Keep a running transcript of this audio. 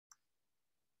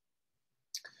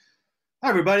Hi,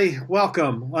 everybody.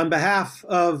 Welcome. On behalf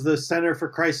of the Center for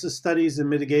Crisis Studies and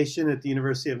Mitigation at the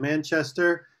University of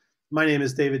Manchester, my name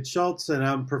is David Schultz, and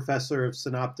I'm Professor of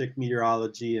Synoptic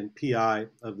Meteorology and PI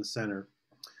of the center.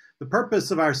 The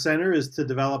purpose of our center is to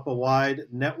develop a wide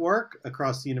network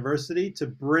across the university to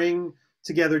bring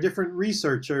together different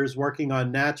researchers working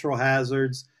on natural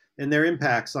hazards and their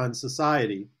impacts on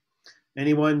society.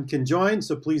 Anyone can join,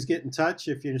 so please get in touch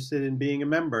if you're interested in being a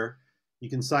member. You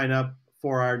can sign up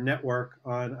for our network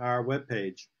on our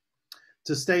webpage.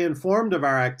 To stay informed of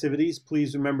our activities,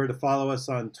 please remember to follow us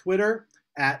on Twitter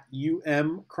at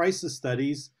Crisis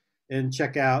Studies and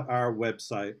check out our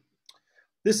website.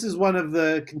 This is one of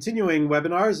the continuing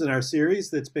webinars in our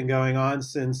series that's been going on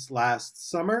since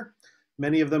last summer.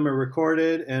 Many of them are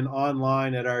recorded and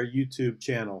online at our YouTube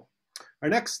channel. Our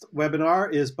next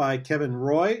webinar is by Kevin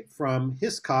Roy from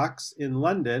Hiscox in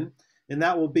London, and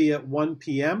that will be at 1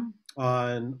 p.m.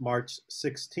 on March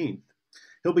 16th.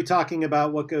 He'll be talking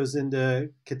about what goes into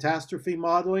catastrophe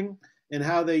modeling and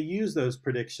how they use those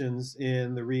predictions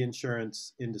in the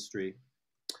reinsurance industry.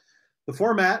 The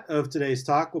format of today's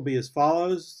talk will be as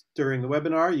follows. During the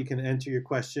webinar, you can enter your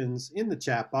questions in the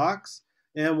chat box,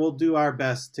 and we'll do our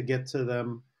best to get to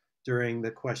them during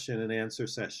the question and answer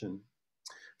session.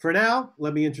 For now,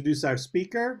 let me introduce our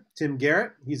speaker, Tim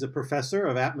Garrett. He's a professor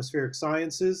of atmospheric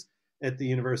sciences at the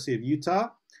University of Utah.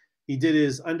 He did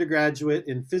his undergraduate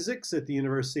in physics at the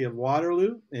University of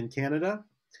Waterloo in Canada,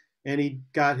 and he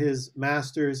got his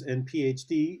master's and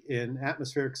PhD in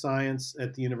atmospheric science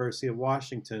at the University of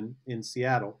Washington in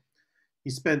Seattle. He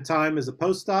spent time as a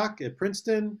postdoc at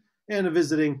Princeton and a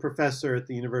visiting professor at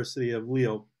the University of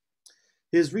Lille.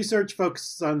 His research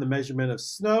focuses on the measurement of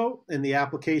snow and the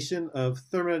application of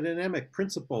thermodynamic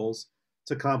principles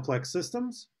to complex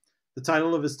systems. The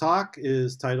title of his talk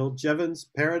is titled Jevon's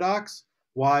Paradox: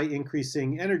 Why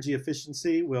Increasing Energy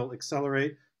Efficiency Will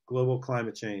Accelerate Global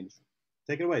Climate Change.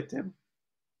 Take it away, Tim.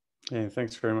 Hey,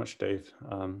 thanks very much, Dave,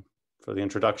 for the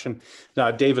introduction. Now,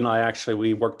 Dave and I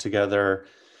we worked together,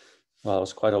 well, it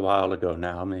was quite a while ago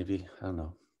now, maybe, I don't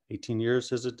know, 18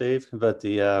 years, is it, Dave? But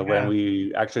when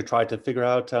we actually tried to figure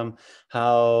out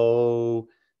how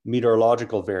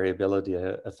meteorological variability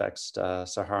affects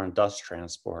Saharan dust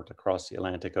transport across the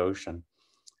Atlantic Ocean.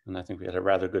 And I think we had a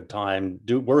rather good time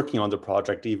working on the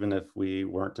project, even if we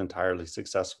weren't entirely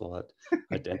successful at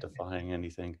identifying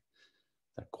anything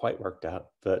that quite worked out.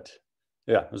 But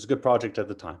yeah, it was a good project at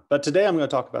the time. But today I'm going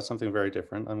to talk about something very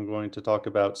different. I'm going to talk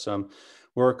about some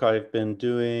work I've been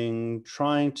doing,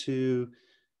 trying to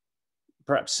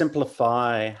perhaps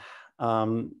simplify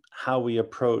how we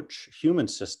approach human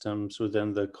systems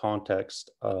within the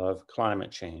context of climate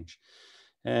change.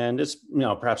 And it's,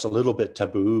 perhaps a little bit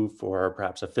taboo for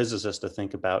perhaps a physicist to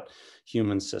think about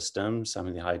human systems. I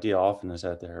mean, the idea often is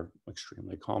that they're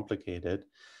extremely complicated.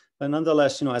 But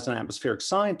nonetheless, as an atmospheric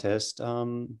scientist,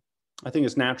 I think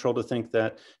it's natural to think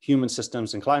that human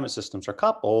systems and climate systems are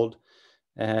coupled.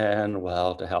 And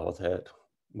well, to hell with it.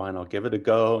 Why not give it a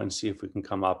go and see if we can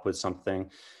come up with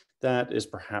something that is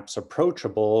perhaps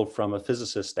approachable from a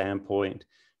physicist standpoint,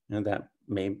 and that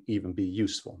may even be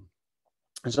useful.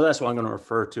 And so that's what I'm going to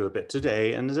refer to a bit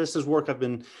today. And this is work I've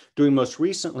been doing most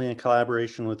recently in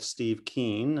collaboration with Steve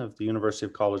Keane of the University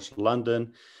College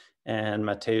London and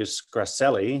Mateusz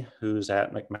Gracelli, who's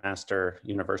at McMaster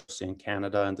University in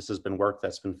Canada. And this has been work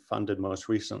that's been funded most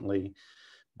recently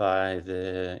by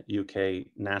the UK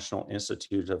National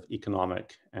Institute of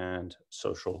Economic and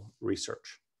Social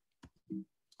Research.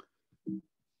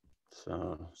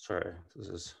 So, sorry, this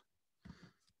is...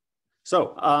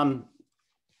 So,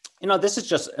 this is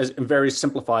just a very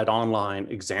simplified online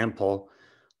example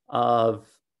of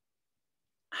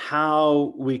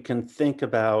how we can think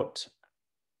about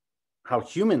how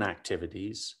human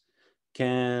activities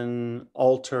can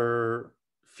alter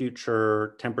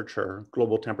future temperature,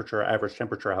 global temperature, average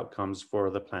temperature outcomes for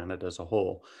the planet as a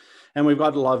whole. And we've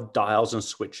got a lot of dials and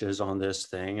switches on this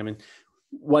thing. I mean,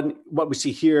 what we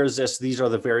see here is these are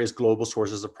the various global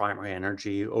sources of primary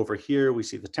energy. Over here, we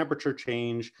see the temperature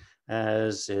change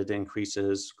as it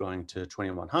increases going to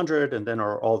 2100, and then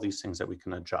are all these things that we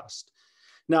can adjust.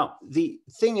 Now, the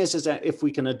thing is that if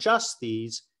we can adjust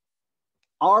these,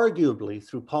 arguably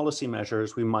through policy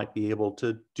measures, we might be able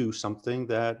to do something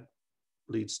that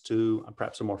leads to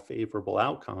perhaps a more favorable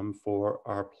outcome for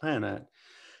our planet.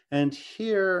 And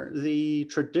here, the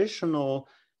traditional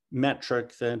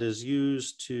metric that is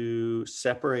used to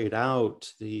separate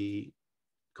out the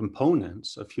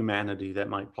components of humanity that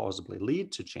might plausibly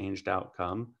lead to changed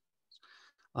outcome,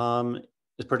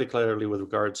 is particularly with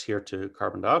regards here to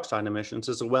carbon dioxide emissions,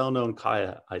 is a well-known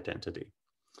Kaya identity.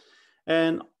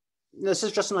 And this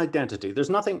is just an identity. There's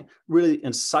nothing really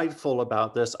insightful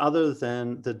about this other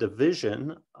than the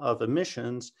division of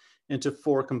emissions into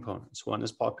four components. One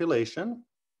is population.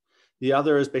 The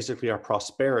other is basically our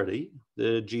prosperity,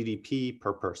 the GDP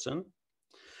per person.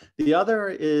 The other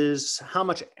is how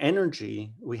much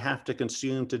energy we have to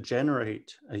consume to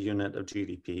generate a unit of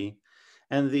GDP.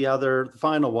 And the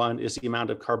final one is the amount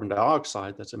of carbon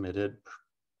dioxide that's emitted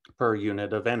per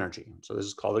unit of energy. So this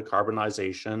is called the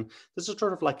carbonization. This is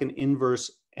sort of like an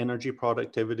inverse energy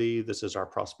productivity. This is our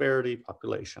prosperity,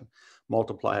 population.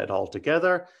 Multiply it all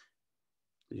together,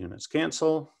 the units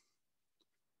cancel,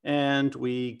 and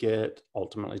we get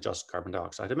ultimately just carbon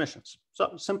dioxide emissions.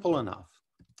 So simple enough.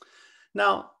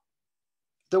 Now,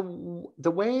 the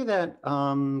way that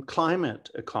climate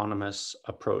economists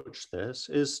approach this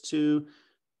is to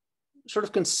sort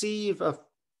of conceive of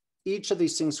each of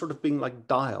these things sort of being like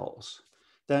dials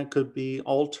that could be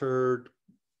altered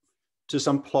to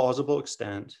some plausible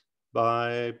extent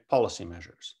by policy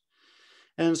measures.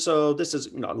 And so this is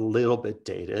a little bit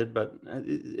dated, but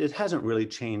it hasn't really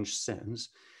changed since.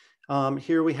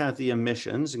 Here we have the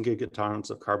emissions in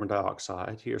gigatons of carbon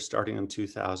dioxide here starting in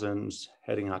 2000,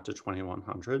 heading out to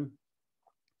 2100.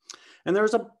 And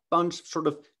there's a bunch of sort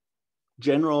of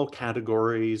general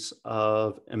categories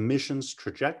of emissions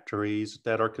trajectories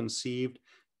that are conceived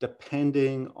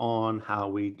depending on how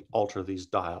we alter these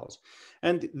dials.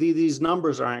 And these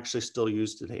numbers are actually still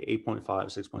used today: 8.5,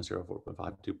 6.0,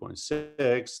 4.5,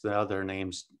 2.6. The other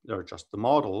names are just the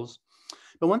models.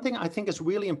 But one thing I think is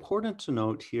really important to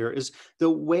note here is the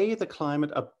way the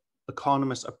climate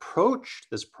economists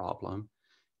approached this problem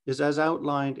is as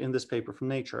outlined in this paper from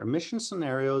Nature. Emission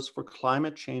scenarios for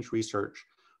climate change research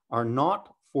are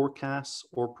not forecasts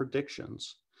or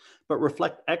predictions, but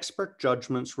reflect expert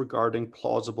judgments regarding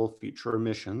plausible future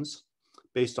emissions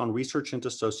based on research into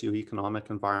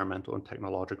socioeconomic, environmental, and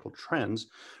technological trends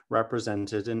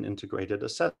represented in integrated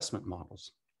assessment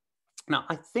models. Now,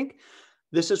 I think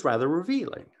this is rather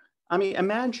revealing. I mean,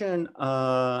 imagine,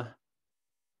 perhaps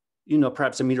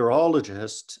a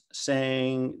meteorologist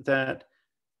saying that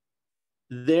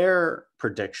their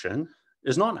prediction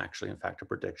is not actually, in fact, a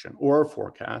prediction or a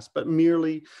forecast, but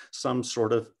merely some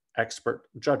sort of expert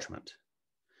judgment.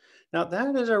 Now,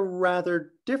 that is a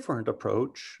rather different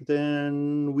approach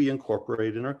than we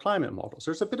incorporate in our climate models.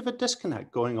 There's a bit of a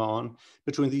disconnect going on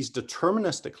between these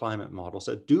deterministic climate models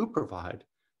that do provide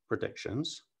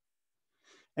predictions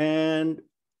and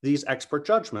these expert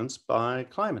judgments by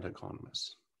climate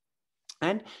economists.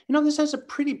 And, this has a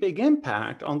pretty big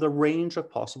impact on the range of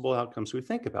possible outcomes we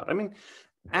think about. I mean,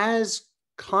 as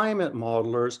climate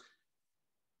modelers,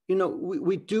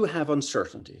 we do have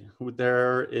uncertainty. We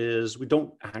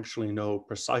don't actually know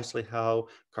precisely how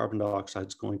carbon dioxide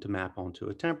is going to map onto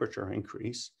a temperature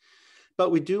increase,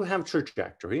 but we do have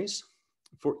trajectories.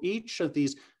 For each of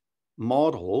these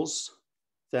models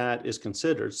that is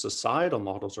considered, societal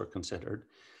models are considered,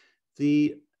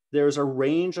 there's a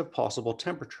range of possible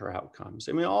temperature outcomes.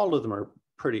 I mean, all of them are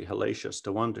pretty hellacious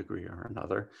to one degree or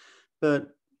another,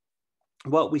 but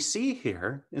what we see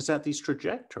here is that these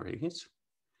trajectories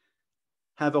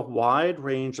have a wide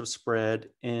range of spread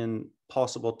in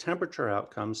possible temperature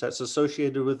outcomes that's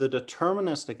associated with the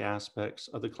deterministic aspects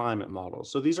of the climate model.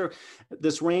 So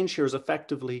this range here is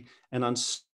effectively an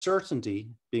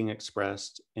uncertainty being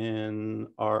expressed in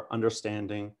our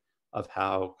understanding of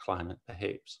how climate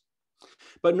behaves.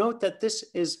 But note that this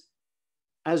is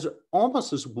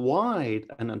almost as wide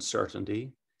an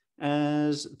uncertainty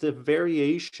as the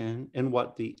variation in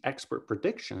what the expert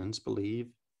predictions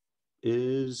believe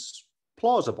is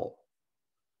plausible.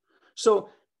 So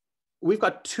we've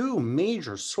got two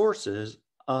major sources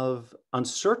of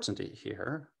uncertainty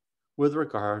here with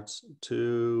regards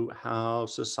to how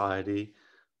society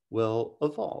will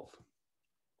evolve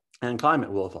and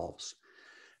climate will evolve.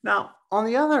 Now, on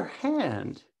the other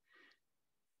hand,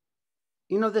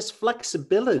 this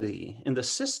flexibility in the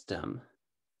system,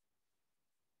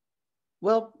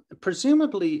 well,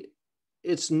 presumably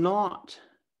it's not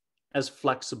as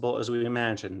flexible as we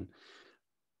imagine.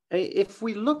 If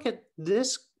we look at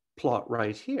this plot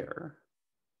right here,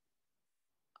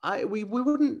 we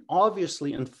wouldn't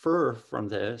obviously infer from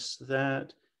this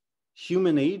that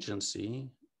human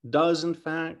agency does in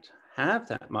fact have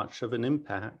that much of an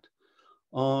impact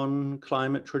on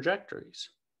climate trajectories.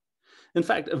 In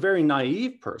fact, a very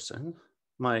naive person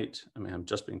I'm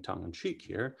just being tongue-in-cheek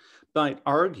here, might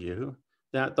argue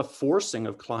that the forcing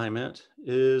of climate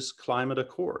is climate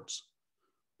accords.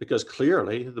 Because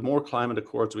clearly, the more climate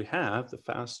accords we have, the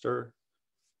faster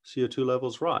CO2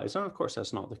 levels rise. And of course,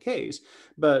 that's not the case.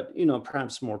 But,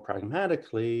 perhaps more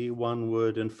pragmatically, one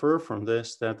would infer from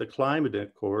this that the climate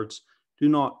accords do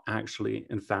not actually,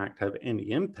 in fact, have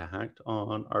any impact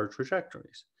on our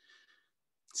trajectories,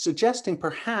 suggesting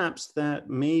perhaps that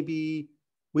maybe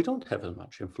we don't have as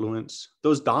much influence.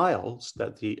 Those dials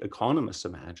that the economists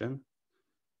imagine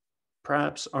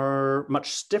perhaps are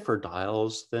much stiffer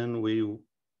dials than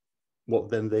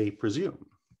they presume.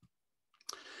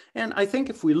 And I think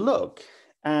if we look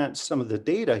at some of the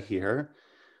data here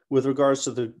with regards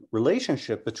to the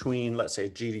relationship between, let's say,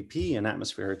 GDP and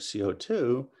atmospheric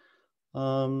CO2,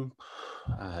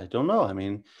 I don't know. I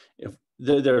mean, if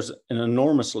there's an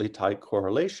enormously tight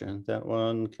correlation that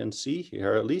one can see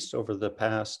here, at least over the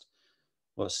past,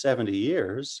 70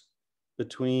 years,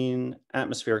 between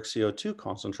atmospheric CO2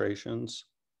 concentrations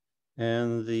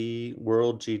and the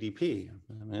world GDP.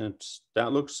 I mean,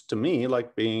 that looks to me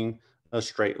like being a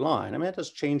straight line. I mean, it does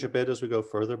change a bit as we go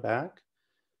further back.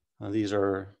 These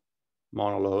are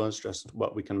Mauna Loa's, just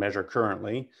what we can measure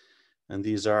currently. And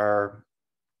these are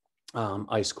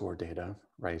ice core data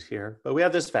right here. But we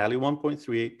have this value,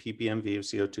 1.38 ppmv of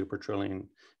CO2 per trillion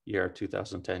year,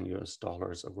 2010 US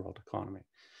dollars of world economy.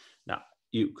 Now,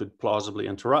 you could plausibly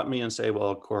interrupt me and say,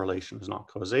 well, correlation is not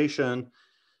causation,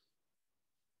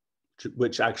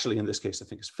 which actually in this case I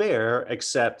think is fair,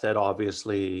 except that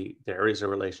obviously there is a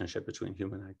relationship between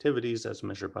human activities as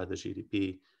measured by the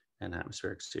GDP and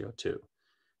atmospheric CO2.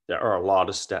 There are a lot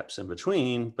of steps in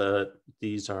between, but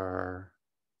these are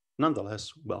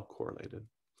nonetheless well correlated.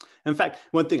 In fact,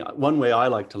 one way I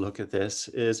like to look at this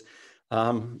is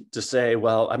to say,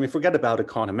 well, I mean, forget about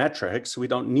econometrics. We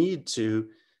don't need to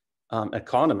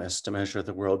economists to measure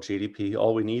the world GDP.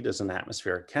 All we need is an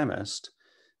atmospheric chemist.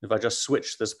 If I just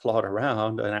switch this plot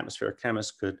around, an atmospheric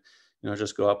chemist could,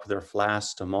 just go up with their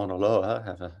flask to Mauna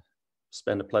Loa,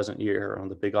 spend a pleasant year on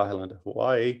the big island of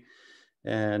Hawaii,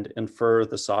 and infer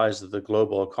the size of the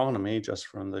global economy just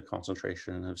from the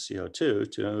concentration of CO2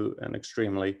 to an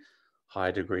extremely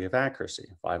high degree of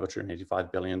accuracy,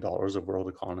 $585 billion of world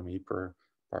economy per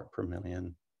part per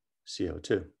million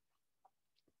CO2.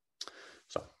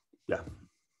 So, yeah.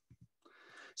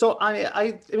 So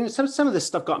I mean, some of this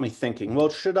stuff got me thinking, well,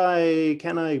 is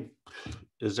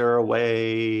there a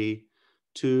way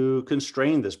to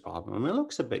constrain this problem? I mean, it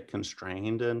looks a bit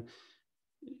constrained, and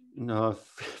a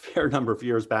fair number of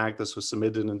years back, this was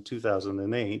submitted in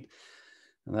 2008,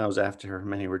 and that was after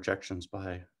many rejections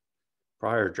by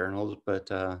prior journals. But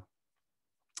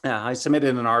yeah, I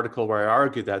submitted an article where I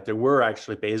argued that there were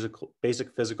actually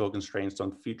basic physical constraints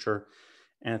on future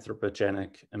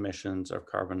anthropogenic emissions of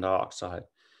carbon dioxide.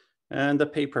 And the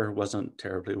paper wasn't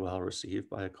terribly well received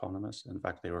by economists. In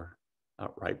fact, they were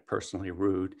outright personally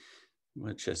rude,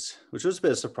 which was a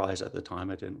bit of a surprise at the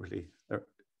time. I didn't really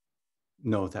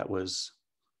know that was,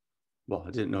 well,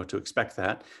 I didn't know to expect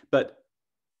that. But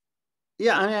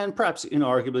yeah, and perhaps,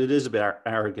 arguably it is a bit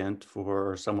arrogant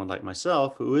for someone like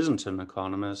myself, who isn't an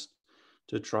economist,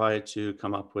 to try to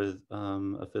come up with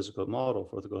a physical model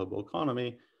for the global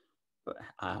economy. But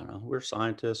I don't know, we're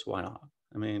scientists, why not?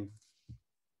 I mean,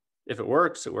 if it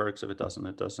works, it works. If it doesn't,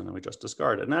 it doesn't, and we just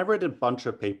discard it. And I've read a bunch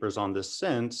of papers on this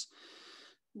since,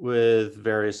 with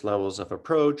various levels of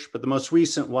approach. But the most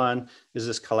recent one is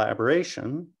this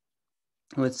collaboration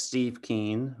with Steve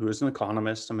Keen, who is an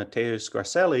economist, and Matteo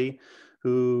Scarselli,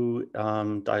 who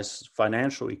does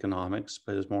financial economics,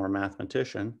 but is more a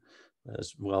mathematician,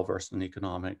 is well-versed in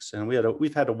economics. And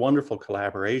we've had a wonderful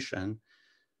collaboration.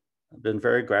 It's been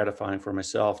very gratifying for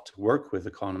myself to work with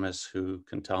economists who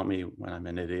can tell me when I'm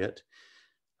an idiot.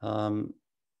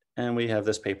 And we have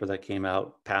this paper that came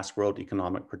out, Past World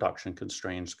Economic Production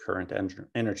Constraints Current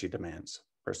Energy Demands,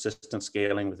 Persistent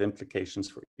Scaling with Implications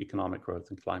for Economic Growth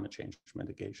and Climate Change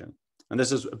Mitigation. And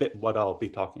this is a bit what I'll be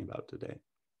talking about today.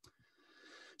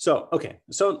 So, okay,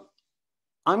 so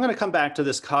I'm going to come back to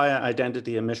this Kaya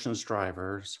identity emissions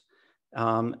drivers.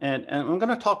 And I'm going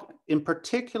to talk in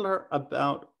particular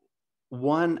about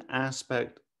one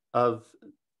aspect of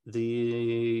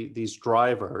these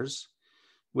drivers,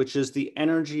 which is the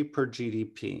energy per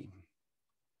GDP.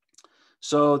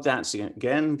 So that's,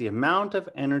 again, the amount of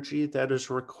energy that is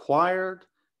required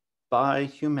by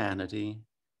humanity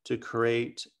to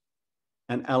create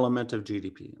an element of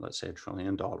GDP, let's say $1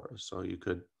 trillion. So you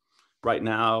could, right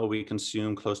now, we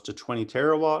consume close to 20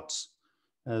 terawatts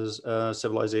as a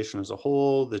civilization as a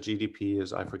whole. The GDP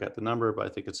is, I forget the number, but I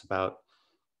think it's about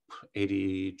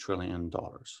 $80 trillion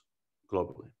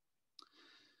globally.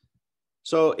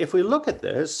 So if we look at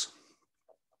this,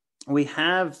 we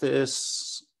have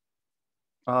this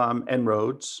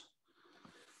En-ROADS,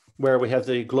 where we have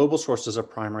the global sources of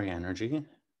primary energy.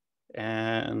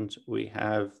 and we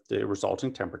have the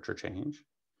resulting temperature change.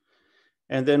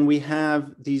 And then we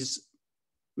have these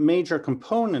major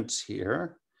components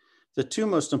here, the two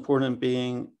most important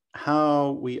being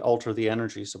how we alter the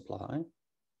energy supply.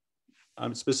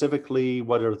 Specifically,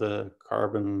 what are the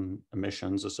carbon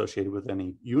emissions associated with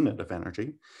any unit of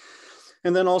energy?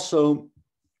 And then also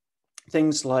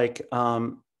things like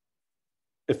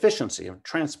efficiency of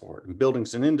transport and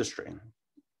buildings and industry.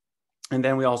 And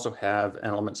then we also have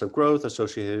elements of growth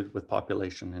associated with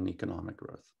population and economic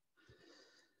growth.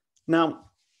 Now,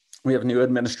 we have a new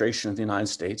administration in the United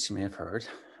States, you may have heard.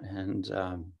 And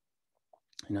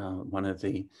one of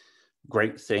the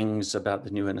great things about the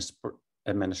new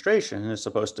administration is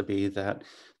supposed to be that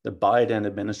the Biden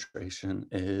administration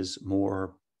is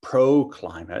more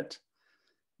pro-climate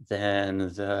than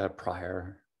the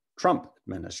prior Trump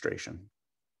administration.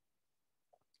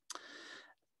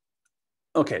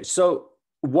 Okay, so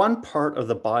one part of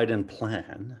the Biden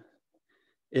plan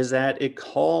is that it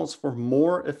calls for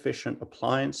more efficient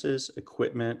appliances,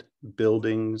 equipment,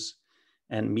 buildings,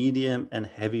 and medium and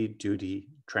heavy duty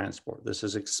transport. This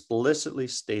is explicitly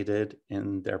stated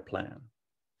in their plan.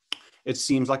 It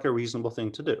seems like a reasonable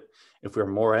thing to do. If we're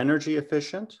more energy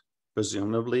efficient,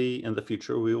 presumably in the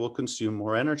future, we will consume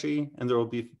more energy and there will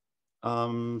be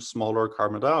smaller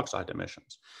carbon dioxide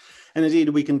emissions. And indeed,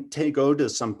 we can go to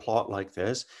some plot like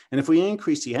this. And if we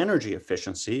increase the energy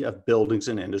efficiency of buildings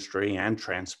and industry and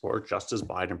transport, just as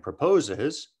Biden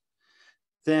proposes,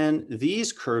 then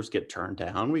these curves get turned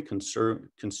down. We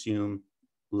consume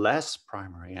less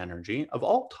primary energy of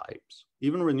all types,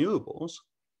 even renewables.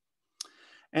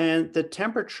 And the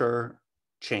temperature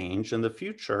change in the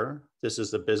future, this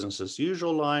is the business as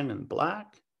usual line in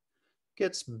black,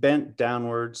 gets bent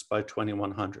downwards by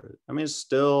 2100. I mean, it's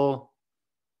still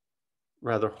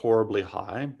rather horribly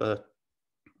high, but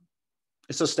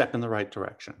it's a step in the right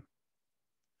direction.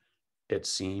 It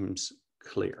seems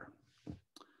clear.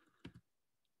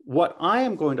 What I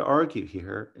am going to argue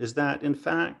here is that, in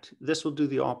fact, this will do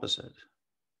the opposite.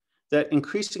 That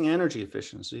increasing energy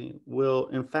efficiency will,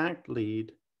 in fact,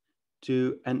 lead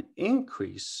to an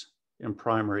increase in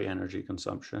primary energy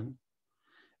consumption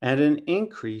and an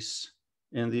increase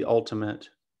in the ultimate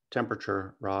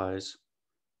temperature rise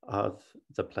of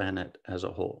the planet as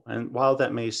a whole. And while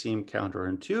that may seem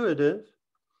counterintuitive,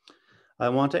 I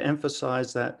want to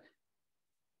emphasize that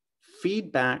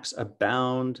feedbacks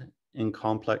abound in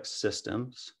complex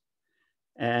systems,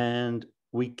 and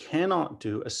we cannot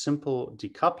do a simple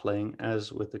decoupling,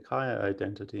 as with the Kaya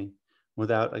identity,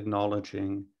 without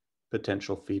acknowledging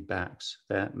potential feedbacks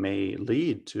that may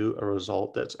lead to a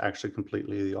result that's actually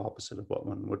completely the opposite of what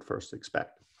one would first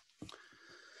expect.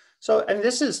 So, and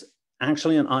this is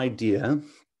actually an idea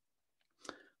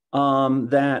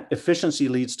that efficiency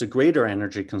leads to greater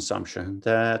energy consumption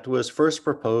that was first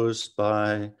proposed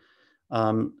by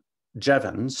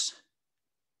Jevons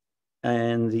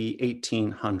in the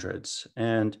 1800s.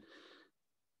 And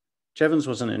Jevons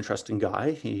was an interesting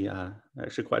guy. He I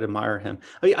actually quite admire him.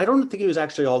 I mean, I don't think he was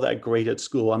actually all that great at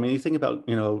school. I mean, you think about,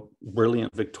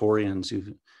 brilliant Victorians.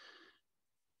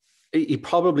 He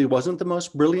probably wasn't the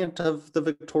most brilliant of the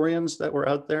Victorians that were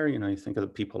out there. You think of the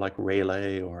people like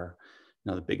Rayleigh or,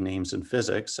 the big names in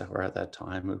physics that were at that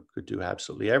time who could do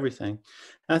absolutely everything.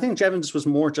 And I think Jevons was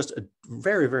more just a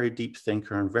very, very deep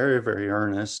thinker and very, very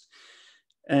earnest.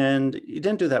 And he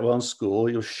didn't do that well in school.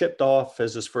 He was shipped off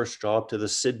as his first job to the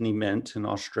Sydney Mint in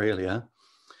Australia.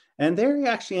 And there he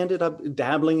actually ended up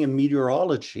dabbling in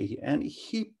meteorology. And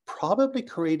he probably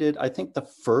created, I think, the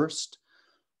first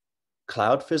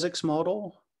cloud physics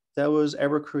model that was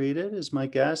ever created, is my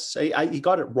guess. He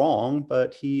got it wrong,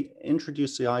 but he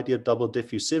introduced the idea of double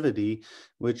diffusivity,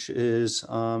 which is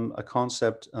a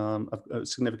concept of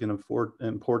significant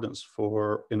importance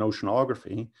in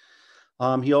oceanography.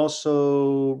 He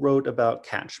also wrote about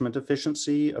catchment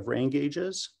efficiency of rain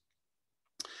gauges.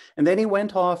 And then he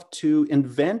went off to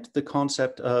invent the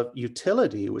concept of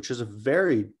utility, which is a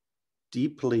very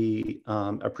deeply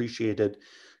appreciated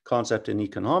concept in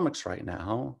economics right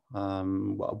now.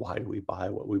 Why do we buy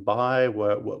what we buy?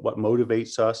 What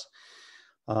motivates us?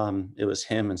 It was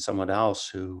him and someone else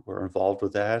who were involved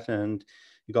with that. And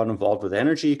he got involved with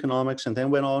energy economics and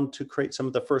then went on to create some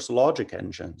of the first logic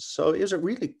engines. So it was a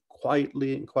really quite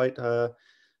a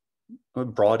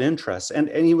broad interest. And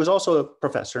he was also a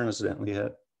professor, incidentally,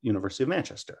 at University of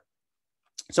Manchester.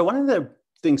 So one of the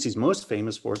things he's most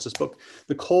famous for is this book,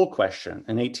 The Coal Question,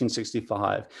 in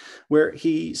 1865, where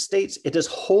he states, "It is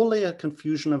wholly a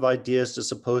confusion of ideas to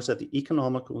suppose that the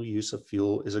economical use of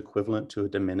fuel is equivalent to a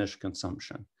diminished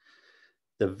consumption.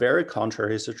 the very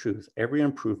contrary is the truth. Every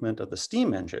improvement of the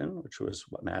steam engine, which was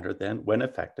what mattered then, when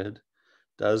affected,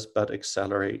 does but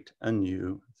accelerate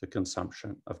anew the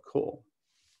consumption of coal.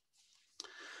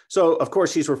 So, of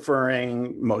course, he's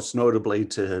referring most notably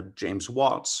to James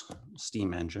Watt's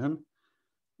steam engine,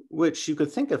 which you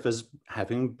could think of as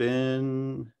having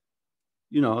been,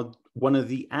 one of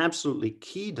the absolutely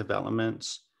key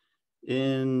developments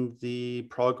in the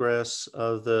progress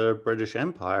of the British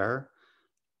Empire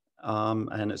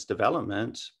and its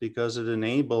development, because it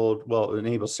enabled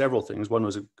several things. One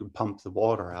was it could pump the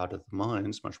water out of the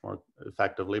mines much more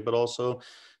effectively, but also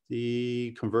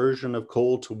the conversion of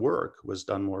coal to work was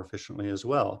done more efficiently as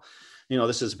well.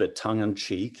 This is a bit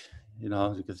tongue-in-cheek.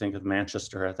 You could think of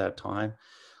Manchester at that time.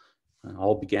 It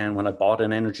all began when I bought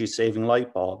an energy-saving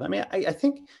light bulb. I mean, I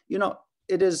think,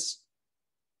 it is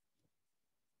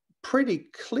pretty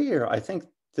clear, I think,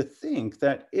 to think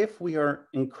that if we are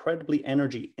incredibly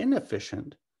energy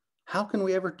inefficient, how can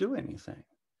we ever do anything?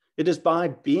 It is by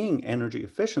being energy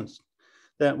efficient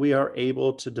that we are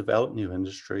able to develop new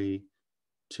industry,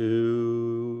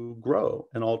 to grow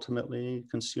and ultimately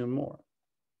consume more.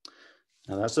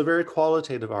 Now, that's a very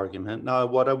qualitative argument. Now,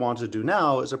 what I want to do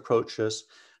now is approach this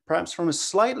perhaps from a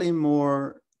slightly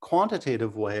more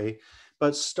quantitative way,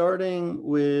 but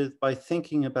starting by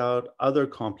thinking about other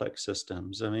complex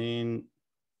systems. I mean,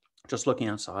 just looking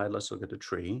outside, let's look at a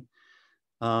tree.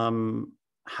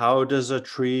 How does a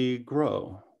tree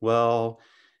grow? Well,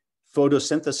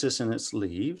 photosynthesis in its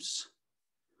leaves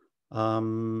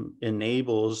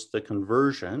enables the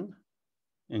conversion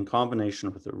in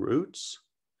combination with the roots.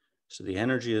 So the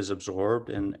energy is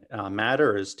absorbed and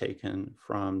matter is taken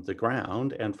from the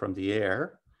ground and from the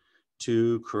air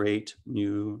to create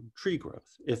new tree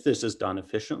growth. If this is done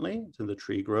efficiently, then the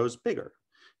tree grows bigger.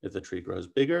 If the tree grows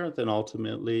bigger, then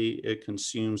ultimately it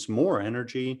consumes more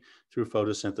energy through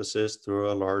photosynthesis through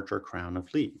a larger crown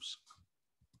of leaves.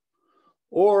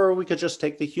 Or we could just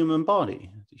take the human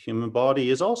body. The human body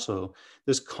is also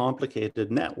this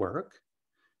complicated network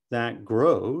that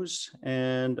grows.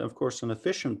 And of course, an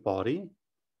efficient body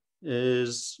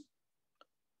is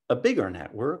a bigger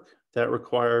network that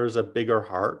requires a bigger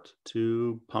heart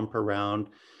to pump around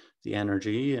the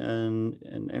energy and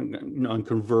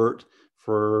convert,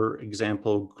 for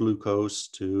example, glucose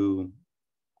to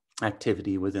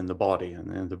activity within the body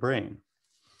and the brain.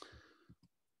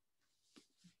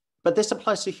 But this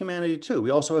applies to humanity too.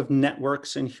 We also have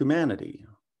networks in humanity.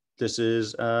 This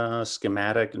is a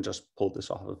schematic, and just pulled this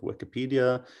off of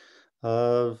Wikipedia,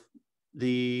 of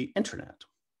the internet.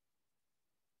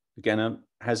 Again, it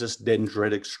has this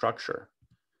dendritic structure.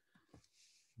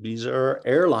 These are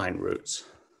airline routes.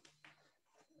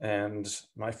 And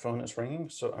my phone is ringing,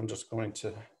 so I'm just going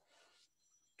to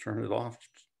turn it off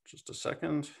just a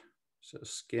second. It says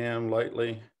scan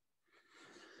lightly.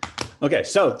 Okay,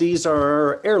 so these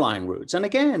are airline routes. And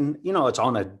again, it's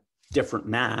on a different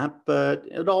map, but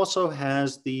it also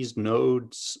has these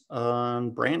nodes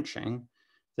on branching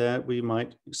that we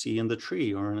might see in the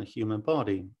tree or in a human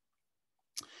body.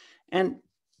 And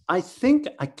I think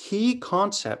a key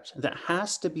concept that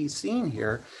has to be seen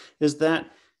here is that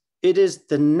it is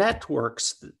the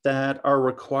networks that are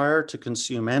required to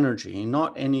consume energy,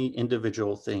 not any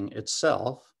individual thing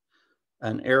itself.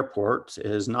 An airport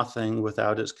is nothing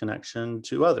without its connection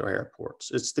to other airports.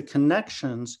 It's the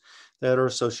connections that are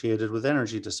associated with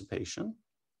energy dissipation.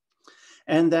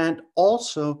 And that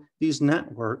also these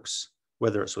networks,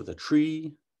 whether it's with a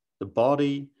tree, the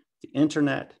body, the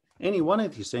internet, any one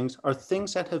of these things are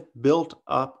things that have built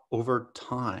up over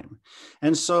time.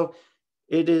 And so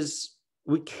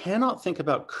we cannot think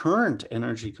about current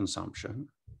energy consumption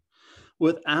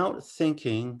without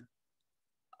thinking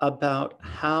about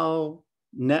how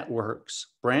networks,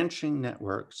 branching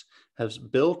networks,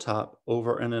 have built up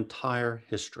over an entire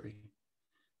history.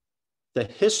 The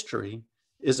history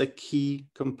is a key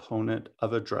component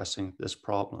of addressing this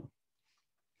problem.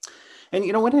 And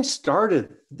when I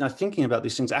started thinking about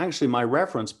these things, actually my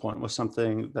reference point was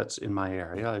something that's in my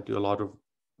area. I do a lot of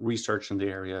research in the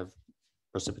area of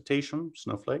precipitation,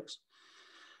 snowflakes.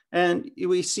 And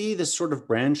we see this sort of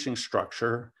branching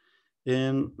structure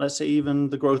in, let's say, even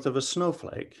the growth of a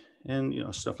snowflake. And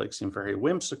snowflakes seem very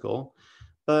whimsical,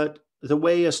 but the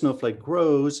way a snowflake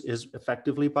grows is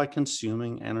effectively by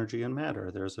consuming energy and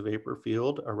matter. There's a vapor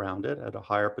field around it at a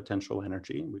higher potential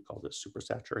energy. We call this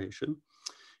supersaturation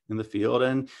in the field.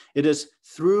 And it is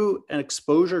through an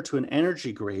exposure to an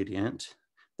energy gradient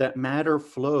that matter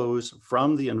flows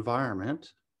from the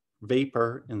environment,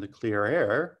 vapor in the clear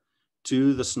air,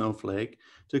 to the snowflake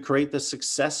to create the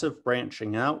successive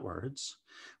branching outwards,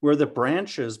 where the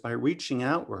branches, by reaching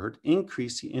outward,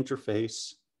 increase the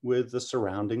interface with the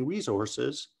surrounding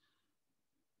resources,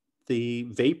 the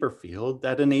vapor field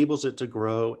that enables it to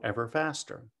grow ever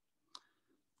faster.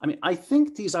 I mean, I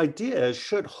think these ideas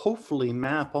should hopefully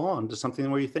map on to something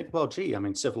where you think, well, gee, I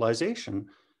mean, civilization,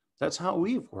 that's how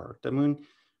we've worked. I mean,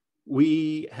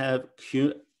 we have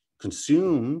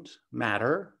consumed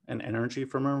matter and energy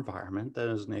from our environment that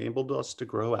has enabled us to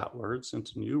grow outwards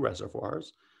into new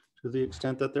reservoirs to the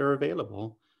extent that they're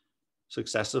available,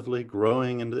 successively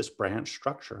growing into this branch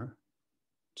structure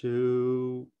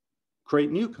to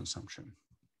create new consumption.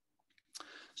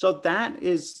 So that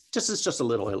is just a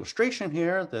little illustration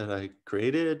here that I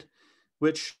created,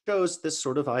 which shows this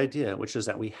sort of idea, which is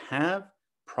that we have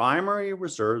primary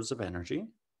reserves of energy.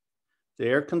 They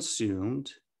are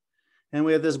consumed, and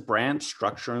we have this branch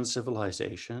structure in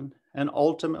civilization, and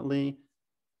ultimately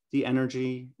the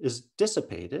energy is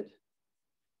dissipated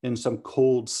in some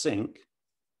cold sink,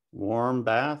 warm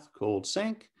bath, cold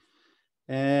sink,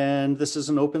 and this is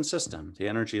an open system. The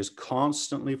energy is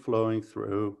constantly flowing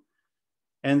through,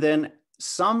 and then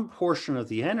some portion of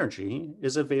the energy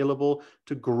is available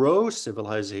to grow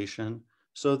civilization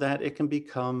so that it can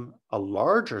become a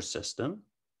larger system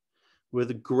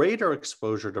with greater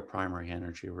exposure to primary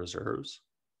energy reserves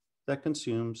that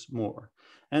consumes more.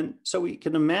 And so we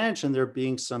can imagine there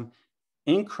being some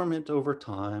increment over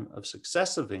time of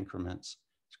successive increments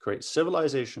to create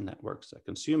civilization networks that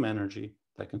consume energy,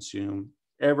 that consume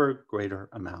ever greater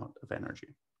amount of energy.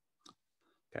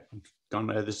 Okay,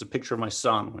 this is a picture of my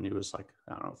son when he was like,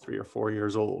 I don't know, 3 or 4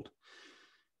 years old.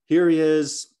 Here he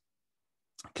is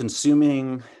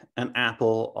consuming an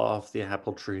apple off the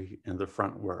apple tree in the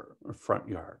front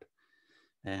yard.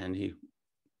 And he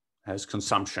has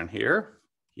consumption here.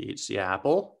 He eats the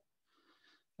apple.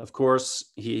 Of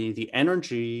course, the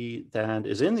energy that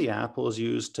is in the apple is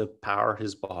used to power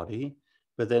his body,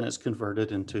 but then it's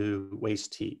converted into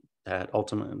waste heat that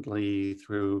ultimately,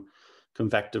 through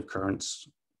convective currents,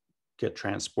 get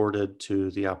transported to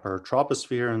the upper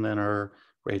troposphere and then are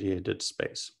radiated to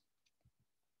space.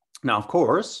 Now, of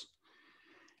course,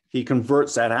 he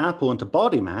converts that apple into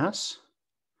body mass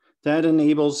that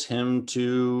enables him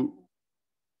to,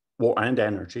 and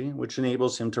energy, which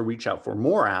enables him to reach out for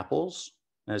more apples,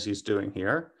 as he's doing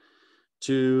here,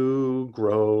 to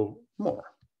grow more.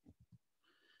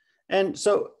 And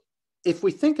so if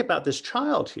we think about this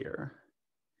child here,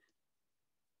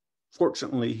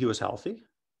 fortunately, he was healthy.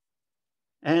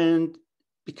 And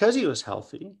because he was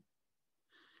healthy,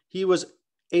 he was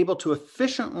able to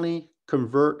efficiently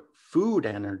convert food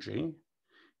energy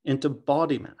into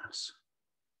body mass,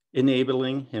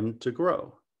 enabling him to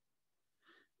grow.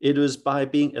 It was by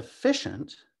being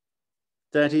efficient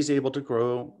that he's able to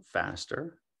grow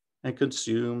faster and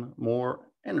consume more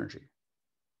energy.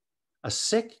 A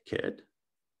sick kid,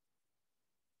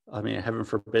 I mean, heaven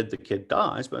forbid the kid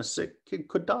dies, but a sick kid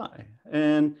could die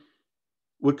and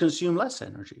would consume less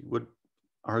energy, would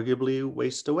arguably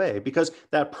waste away, because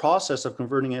that process of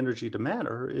converting energy to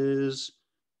matter is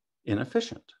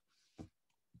inefficient.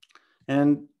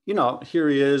 And, you know, here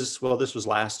he is, well, this was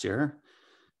last year.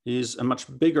 He's a much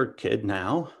bigger kid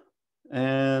now.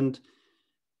 And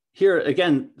here,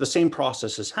 again, the same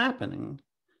process is happening.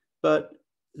 But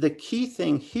the key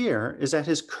thing here is that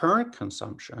his current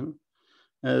consumption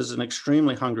as an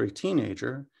extremely hungry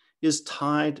teenager is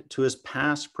tied to his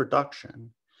past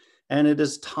production. And it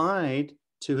is tied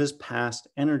to his past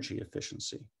energy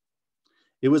efficiency.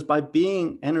 It was by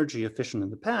being energy efficient in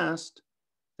the past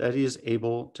that he is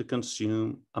able to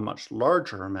consume a much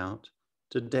larger amount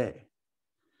today.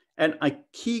 And a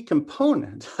key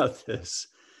component of this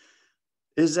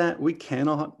is that we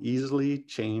cannot easily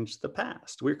change the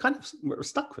past. We're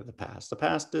stuck with the past. The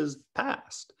past is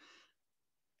past.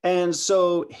 And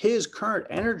so his current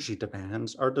energy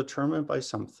demands are determined by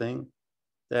something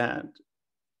that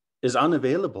is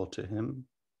unavailable to him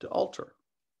to alter.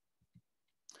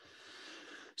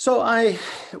 So I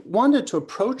wanted to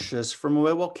approach this from a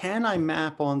way, well, can I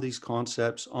map on these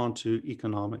concepts onto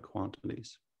economic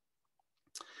quantities?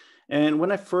 And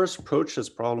when I first approached this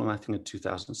problem, I think in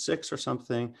 2006 or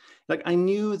something, like I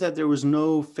knew that there was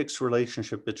no fixed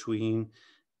relationship between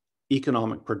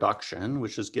economic production,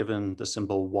 which is given the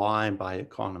symbol Y by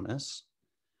economists,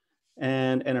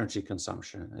 and energy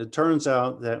consumption. It turns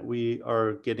out that we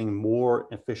are getting more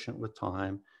efficient with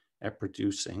time at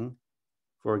producing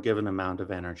for a given amount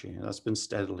of energy. And that's been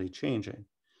steadily changing.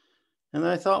 And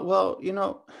I thought, well, you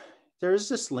know, there is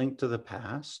this link to the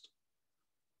past.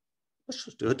 Let's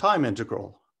just do a time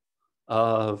integral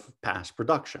of past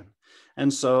production.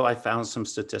 And so I found some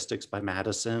statistics by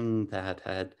Madison that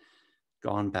had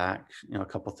gone back, you know, a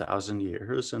couple thousand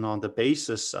years. And on the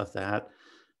basis of that,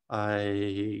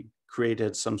 I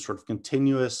created some sort of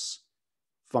continuous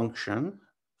function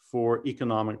for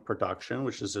economic production,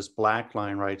 which is this black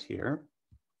line right here,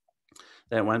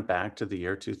 that went back to the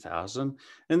year 2000,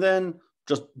 and then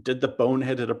just did the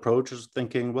boneheaded approach of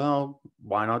thinking, well,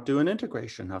 why not do an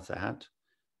integration of that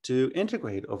to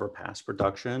integrate over past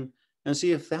production and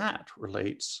see if that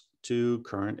relates to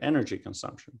current energy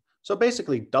consumption. So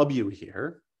basically W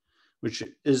here, which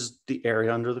is the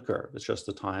area under the curve. It's just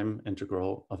the time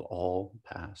integral of all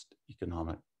past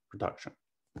economic production.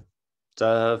 It's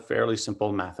a fairly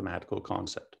simple mathematical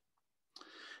concept.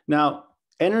 Now,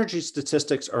 energy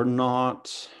statistics are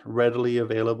not readily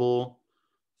available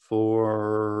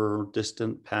for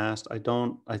distant past.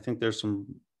 I think there's some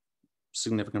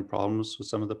significant problems with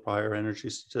some of the prior energy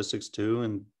statistics too,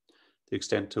 and the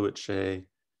extent to which they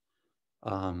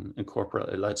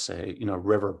incorporate, let's say,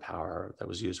 river power that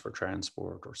was used for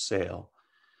transport or sail.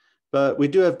 But we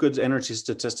do have good energy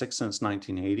statistics since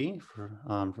 1980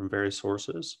 from various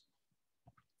sources.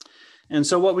 And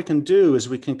so what we can do is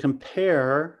we can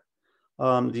compare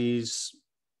these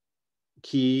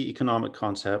key economic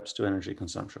concepts to energy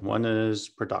consumption. One is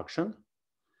production.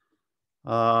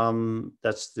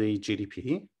 That's the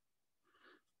GDP.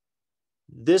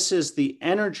 This is the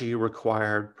energy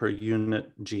required per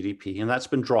unit GDP, and that's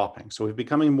been dropping. So we're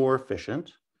becoming more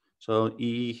efficient. So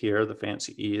E here, the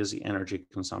fancy E, is the energy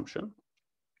consumption.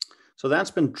 So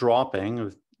that's been dropping,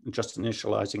 with just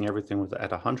initializing everything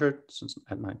at 100 since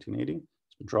at 1980.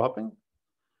 It's been dropping.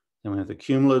 Then we have the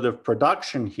cumulative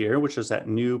production here, which is that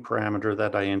new parameter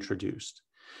that I introduced.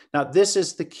 Now, this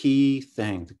is the key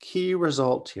thing, the key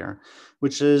result here,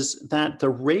 which is that the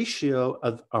ratio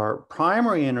of our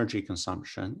primary energy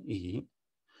consumption, E,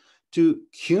 to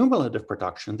cumulative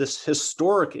production, this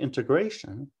historic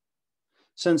integration,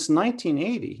 since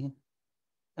 1980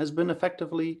 has been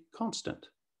effectively constant.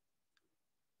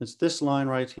 It's this line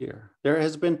right here. There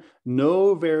has been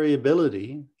no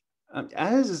variability,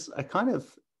 as I kind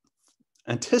of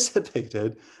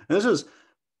anticipated. And this is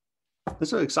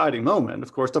an exciting moment,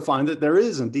 of course, to find that there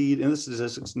is indeed in the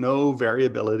statistics no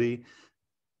variability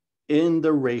in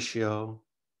the ratio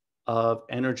of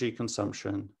energy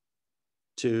consumption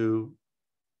to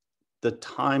the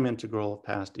time integral of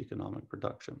past economic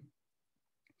production.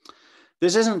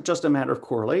 This isn't just a matter of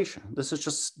correlation. This is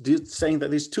just saying that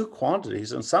these two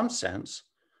quantities, in some sense,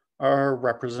 are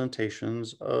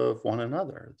representations of one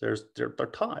another. They're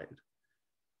tied.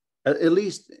 At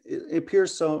least it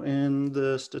appears so in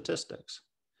the statistics.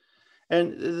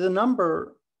 And the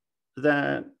number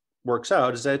that works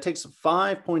out is that it takes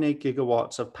 5.8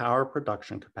 gigawatts of power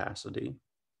production capacity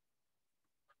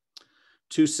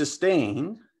to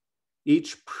sustain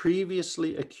each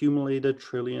previously accumulated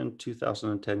trillion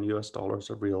 2010 US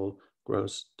dollars of real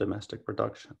gross domestic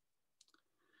production.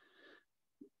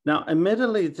 Now,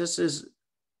 admittedly, this is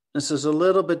a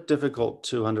little bit difficult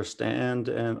to understand,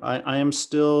 and I am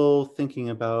still thinking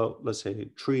about, let's say,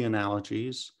 tree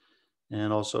analogies,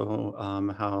 and also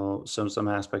how some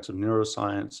aspects of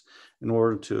neuroscience, in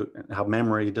order to how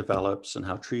memory develops and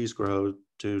how trees grow,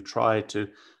 to try to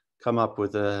come up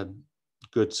with a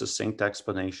good, succinct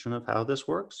explanation of how this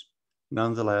works.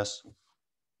 Nonetheless,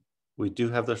 we do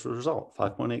have this result,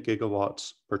 5.8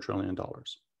 gigawatts per $1 trillion.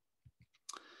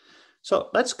 So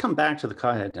let's come back to the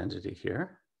chi identity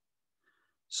here.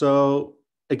 So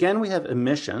again, we have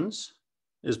emissions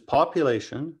is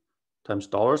population times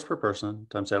dollars per person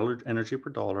times energy per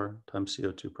dollar times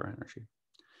CO2 per energy.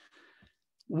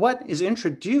 What is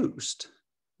introduced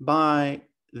by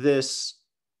this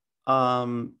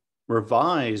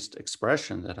revised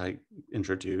expression that I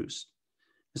introduced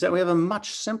is that we have a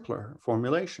much simpler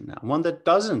formulation now, one that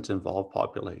doesn't involve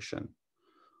population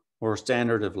or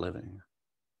standard of living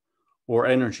or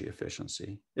energy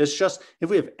efficiency. It's just, if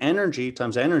we have energy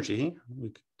times energy,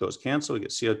 those cancel, we get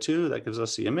CO2, that gives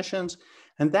us the emissions,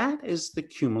 and that is the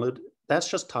cumulative, that's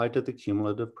just tied to the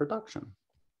cumulative production.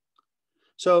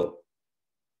 So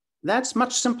that's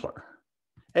much simpler.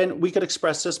 And we could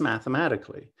express this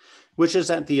mathematically, which is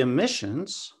that the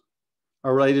emissions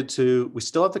are related to, we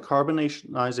still have the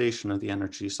carbonization of the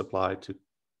energy supply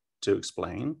to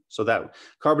explain. So that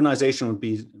carbonization would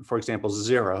be, for example,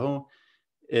 0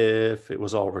 if it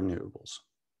was all renewables.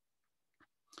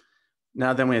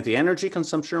 Now then we have the energy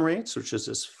consumption rates, which is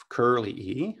this curly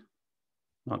E,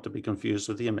 not to be confused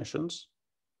with the emissions.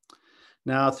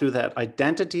 Now through that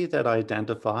identity that I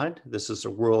identified, this is a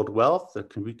world wealth that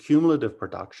can be cumulative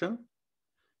production.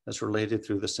 That's related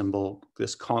through the symbol,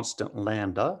 this constant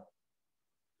lambda.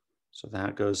 So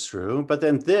that goes through, but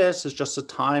then this is just a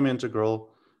time integral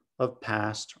of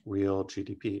past real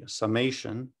GDP, a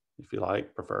summation, if you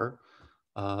like, prefer,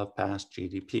 of past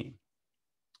GDP.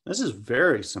 This is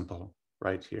very simple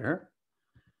right here,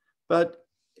 but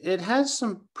it has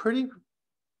some pretty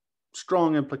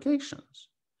strong implications,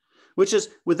 which is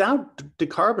without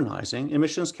decarbonizing,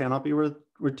 emissions cannot be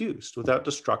reduced without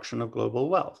destruction of global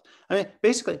wealth. I mean,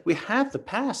 basically, we have the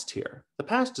past here. The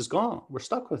past is gone. We're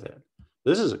stuck with it.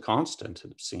 This is a constant,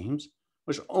 it seems,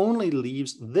 which only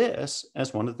leaves this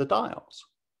as one of the dials.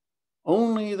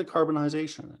 Only the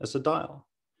carbonization as a dial.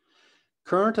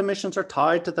 Current emissions are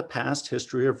tied to the past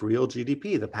history of real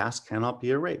GDP. The past cannot be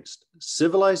erased.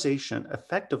 Civilization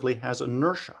effectively has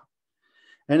inertia.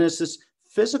 And it's this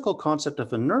physical concept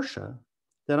of inertia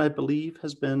that I believe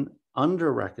has been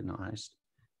under-recognized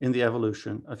in the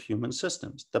evolution of human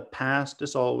systems. The past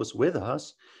is always with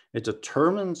us. It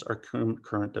determines our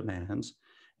current demands,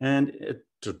 and it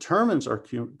determines our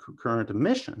current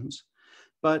emissions,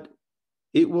 but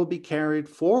it will be carried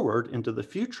forward into the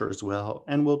future as well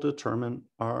and will determine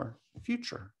our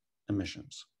future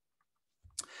emissions.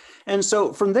 And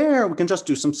so from there, we can just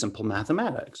do some simple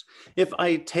mathematics. If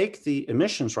I take the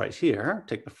emissions right here,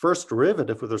 take the first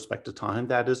derivative with respect to time,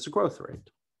 that is the growth rate.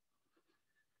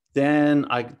 Then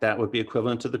that would be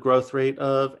equivalent to the growth rate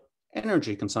of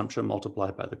energy consumption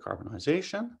multiplied by the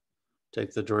carbonization.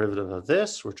 Take the derivative of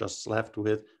this, we're just left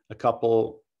with a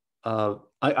couple of,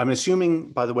 I'm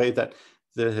assuming, by the way, that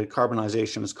the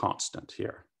carbonization is constant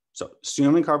here. So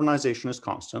assuming carbonization is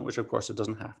constant, which of course it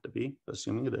doesn't have to be, but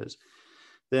assuming it is,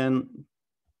 then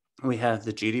we have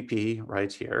the GDP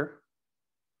right here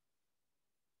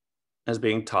as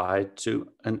being tied to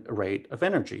a rate of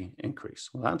energy increase.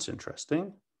 Well, that's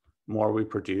interesting. The more we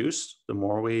produce, the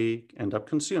more we end up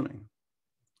consuming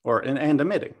and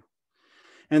emitting.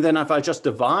 And then if I just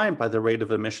divide by the rate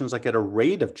of emissions, I get a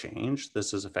rate of change.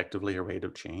 This is effectively a rate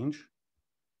of change.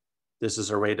 This is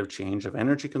a rate of change of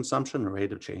energy consumption, a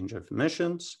rate of change of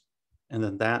emissions. And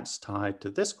then that's tied to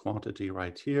this quantity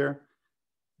right here,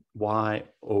 Y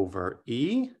over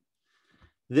E.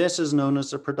 This is known as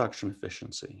the production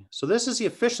efficiency. So this is the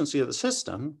efficiency of the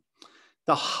system.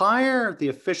 The higher the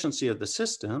efficiency of the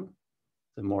system,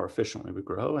 the more efficiently we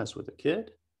grow, as with a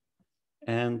kid,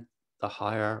 and the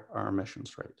higher our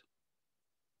emissions rate.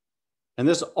 And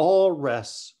this all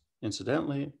rests,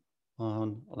 incidentally,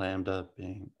 on lambda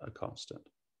being a constant.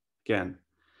 Again,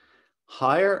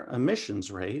 higher emissions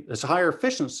rate, this higher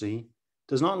efficiency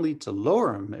does not lead to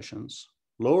lower emissions,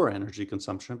 lower energy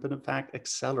consumption, but in fact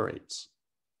accelerates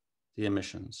the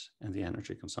emissions and the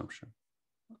energy consumption.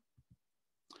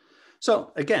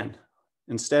 So again,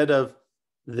 instead of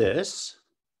this,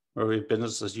 where we have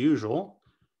business as usual,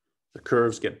 the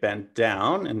curves get bent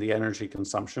down in the energy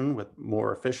consumption with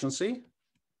more efficiency,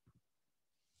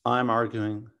 I'm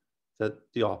arguing that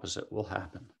the opposite will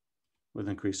happen with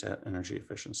increased energy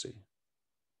efficiency.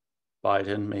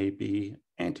 Biden may be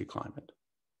anti-climate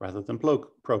rather than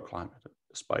pro-climate,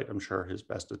 despite, I'm sure, his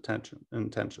best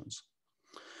intentions.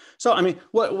 So, I mean,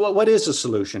 what is the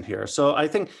solution here? So I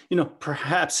think,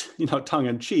 perhaps, tongue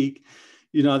in cheek,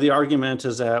 the argument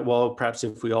is that, well, perhaps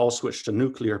if we all switch to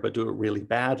nuclear but do it really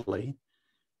badly,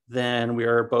 then we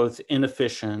are both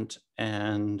inefficient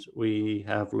and we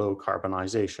have low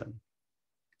carbonization.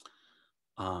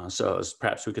 So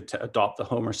perhaps we could adopt the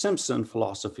Homer Simpson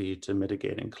philosophy to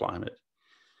mitigating climate.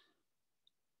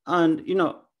 And,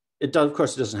 of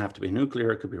course, it doesn't have to be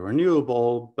nuclear, it could be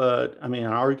renewable, but I mean,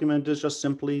 an argument is just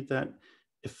simply that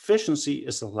efficiency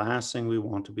is the last thing we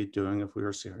want to be doing if we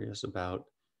are serious about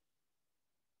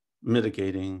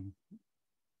mitigating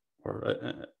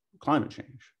or climate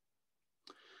change.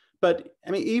 But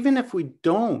I mean, even if we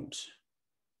don't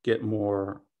get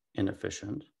more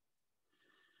inefficient,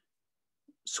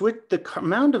 the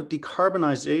amount of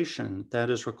decarbonization that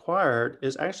is required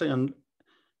is actually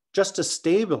just to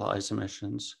stabilize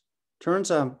emissions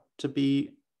turns out to be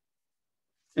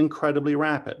incredibly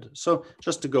rapid. So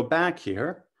just to go back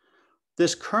here,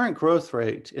 this current growth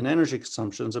rate in energy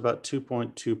consumption is about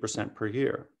 2.2% per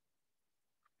year.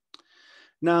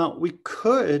 Now, we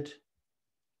could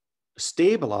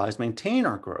maintain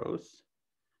our growth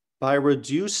by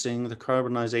reducing the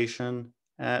carbonization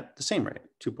at the same rate,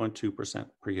 2.2%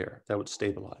 per year. That would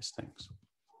stabilize things.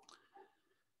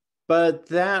 But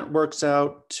that works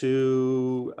out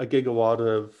to a gigawatt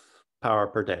of power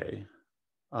per day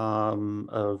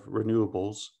of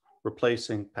renewables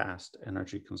replacing past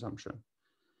energy consumption.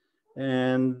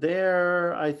 And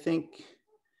there, I think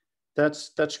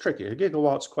that's tricky. A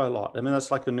gigawatt's quite a lot. I mean,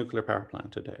 that's like a nuclear power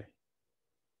plant today.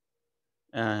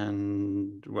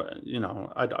 And,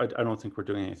 I don't think we're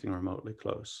doing anything remotely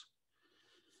close.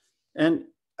 And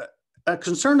a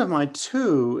concern of mine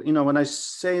too, when I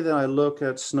say that I look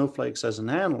at snowflakes as an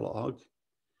analog,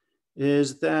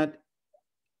 is that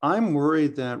I'm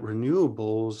worried that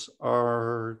renewables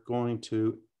are going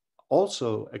to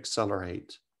also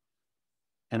accelerate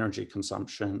energy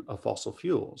consumption of fossil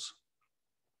fuels.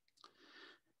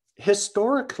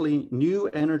 Historically, new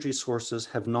energy sources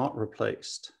have not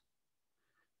replaced.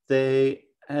 They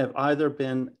have either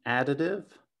been additive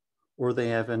or they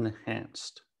have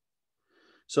enhanced.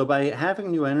 So by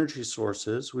having new energy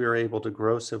sources, we are able to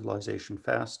grow civilization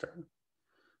faster,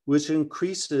 which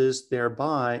increases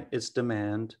thereby its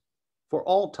demand for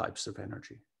all types of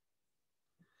energy.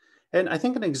 And I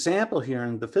think an example here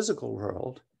in the physical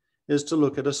world is to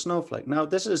look at a snowflake. Now,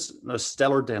 this is a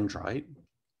stellar dendrite,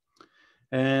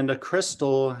 and a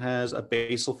crystal has a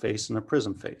basal face and a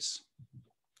prism face.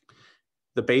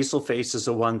 The basal face is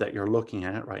the one that you're looking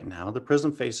at right now. The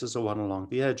prism face is the one along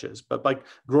the edges. But by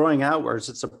growing outwards,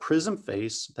 it's a prism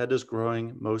face that is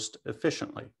growing most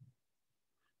efficiently.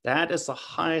 That is the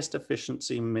highest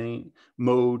efficiency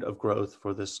mode of growth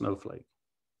for this snowflake.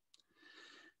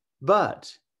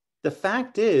 But the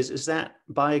fact is that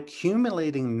by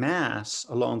accumulating mass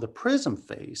along the prism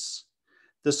face,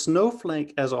 the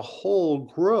snowflake as a whole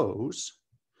grows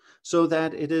so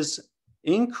that it is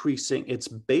increasing its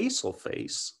basal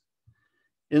face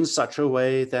in such a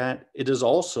way that it is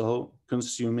also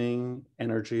consuming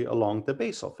energy along the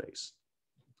basal face.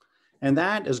 And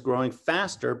that is growing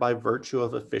faster by virtue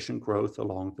of efficient growth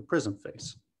along the prism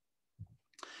face.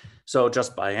 So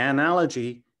just by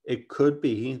analogy, it could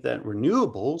be that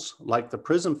renewables, like the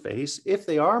prism face, if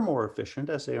they are more efficient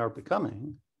as they are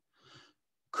becoming,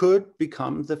 could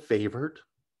become the favored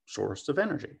source of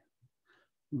energy.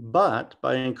 But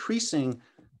by increasing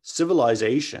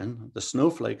civilization, the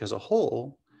snowflake as a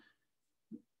whole,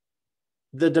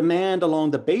 the demand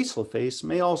along the basal face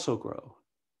may also grow,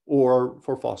 or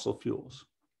for fossil fuels.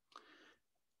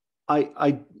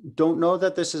 I don't know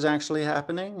that this is actually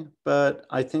happening, but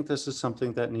I think this is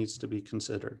something that needs to be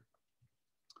considered.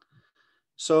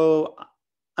 So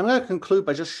I'm going to conclude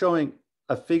by just showing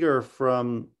a figure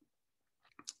from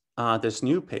this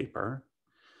new paper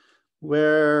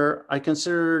where I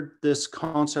considered this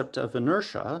concept of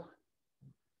inertia.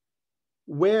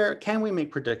 Where can we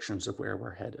make predictions of where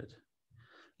we're headed?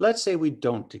 Let's say we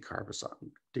don't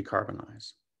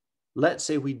decarbonize. Let's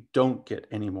say we don't get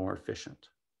any more efficient.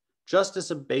 Just as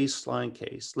a baseline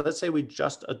case, let's say we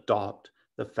just adopt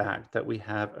the fact that we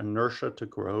have inertia to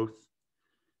growth.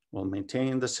 We'll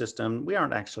maintain the system. We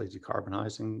aren't actually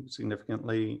decarbonizing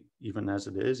significantly, even as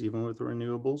it is, even with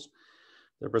renewables.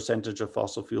 The percentage of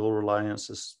fossil fuel reliance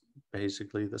is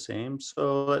basically the same.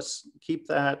 So let's keep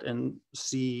that and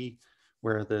see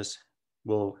where this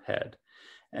will head.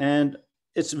 And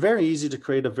it's very easy to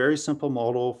create a very simple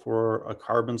model for a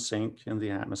carbon sink in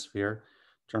the atmosphere.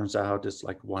 Turns out it's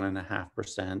like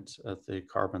 1.5% of the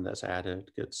carbon that's added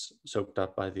gets soaked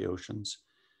up by the oceans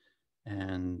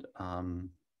and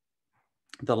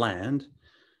the land.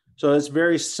 So it's a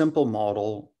very simple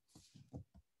model.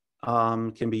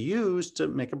 Can be used to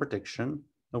make a prediction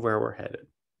of where we're headed.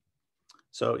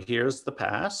 So here's the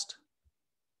past,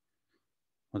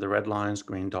 with the red lines,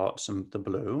 green dots, and the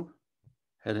blue,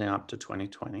 heading up to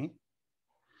 2020.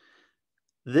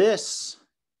 This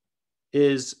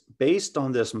is based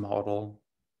on this model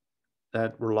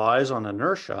that relies on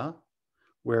inertia,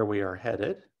 where we are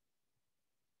headed,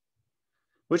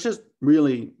 which is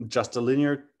really just a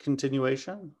linear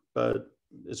continuation, but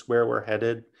it's where we're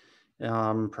headed.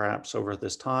 Perhaps over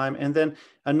this time. And then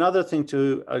another thing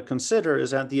to consider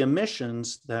is that the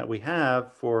emissions that we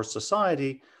have for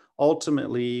society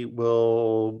ultimately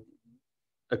will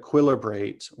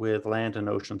equilibrate with land and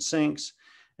ocean sinks.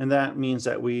 And that means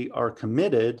that we are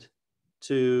committed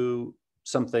to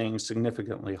something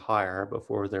significantly higher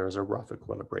before there is a rough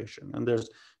equilibration. And there's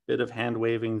a bit of hand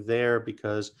waving there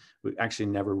because we actually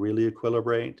never really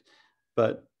equilibrate.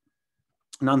 But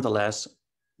nonetheless,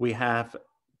 we have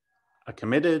a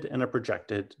committed and a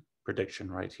projected prediction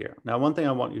right here. Now, one thing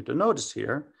I want you to notice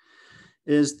here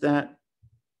is that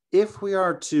if we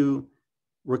are to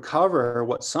recover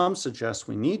what some suggest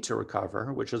we need to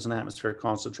recover, which is an atmospheric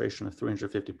concentration of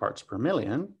 350 parts per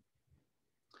million,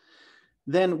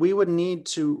 then we would need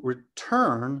to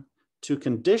return to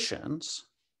conditions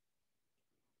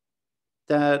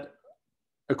that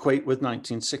equate with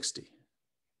 1960.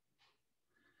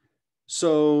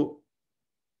 So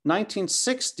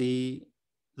 1960,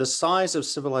 the size of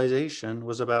civilization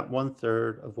was about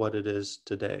 1/3 of what it is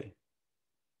today.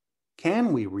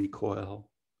 Can we recoil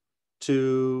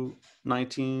to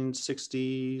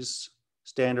 1960s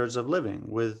standards of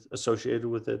living associated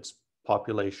with its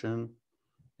population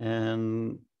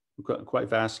and quite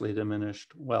vastly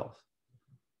diminished wealth?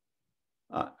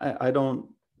 I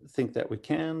don't think that we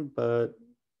can, but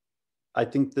I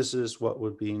think this is what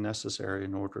would be necessary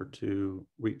in order to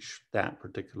reach that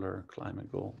particular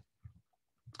climate goal.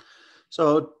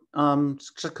 So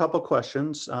just a couple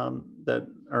questions that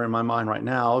are in my mind right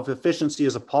now. If efficiency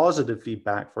is a positive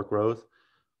feedback for growth,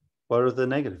 what are the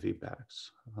negative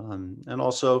feedbacks? And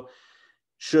also,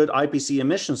 should IPC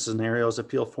emission scenarios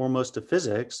appeal foremost to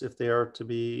physics if they are to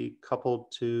be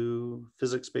coupled to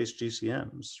physics-based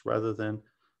GCMs rather than,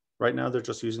 right now they're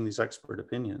just using these expert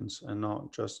opinions and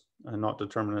not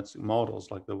deterministic models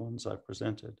like the ones I've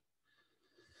presented.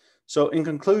 So in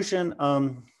conclusion,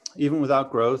 even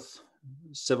without growth,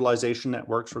 civilization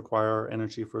networks require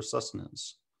energy for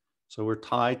sustenance. So we're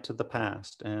tied to the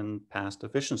past and past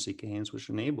efficiency gains, which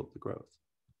enabled the growth.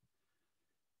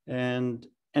 And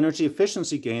energy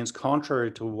efficiency gains,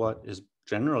 contrary to what is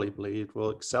generally believed,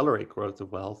 will accelerate growth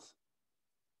of wealth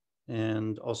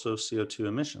and also CO2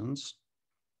 emissions.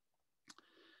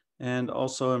 And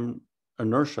also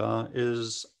inertia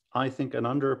is, I think, an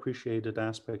underappreciated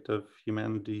aspect of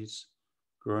humanity's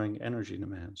growing energy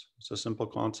demands. It's a simple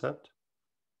concept,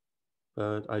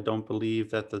 but I don't believe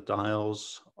that the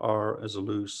dials are as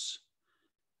loose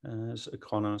as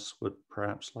economists would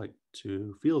perhaps like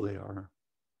to feel they are,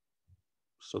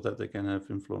 so that they can have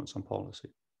influence on policy.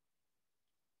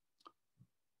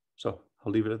 So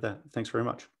I'll leave it at that. Thanks very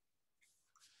much.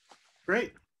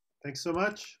 Great. Thanks so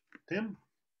much, Tim.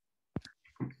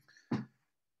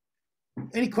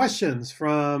 Any questions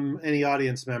from any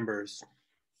audience members?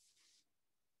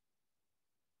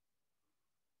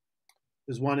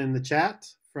 There's one in the chat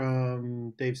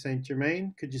from Dave St.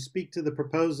 Germain. Could you speak to the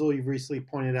proposal you've recently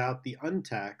pointed out, the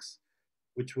untax,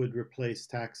 which would replace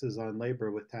taxes on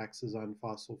labor with taxes on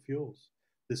fossil fuels?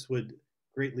 This would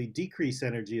greatly decrease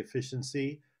energy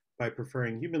efficiency by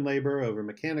preferring human labor over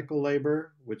mechanical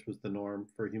labor, which was the norm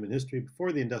for human history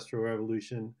before the Industrial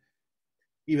Revolution.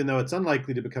 Even though it's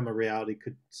unlikely to become a reality,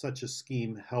 could such a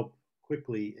scheme help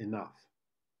quickly enough?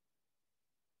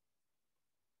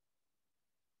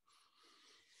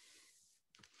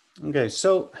 Okay,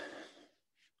 so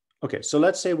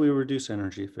let's say we reduce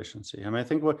energy efficiency.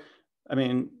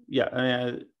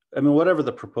 Whatever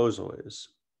the proposal is,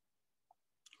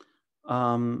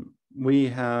 we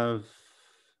have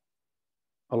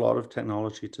a lot of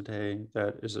technology today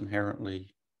that is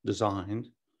inherently designed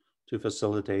to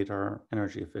facilitate our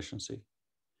energy efficiency.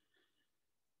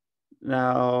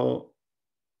 Now,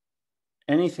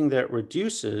 anything that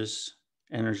reduces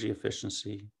energy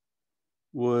efficiency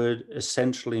would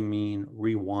essentially mean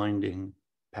rewinding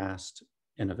past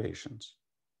innovations.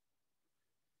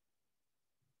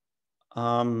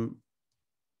 That's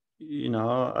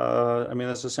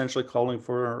essentially calling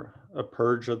for a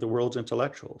purge of the world's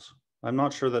intellectuals. I'm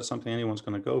not sure that's something anyone's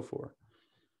going to go for.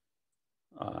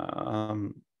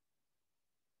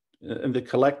 And the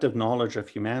collective knowledge of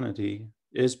humanity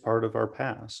is part of our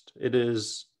past.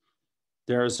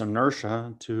 There is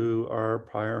inertia to our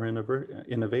prior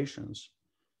innovations.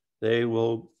 They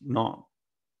will not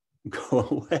go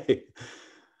away,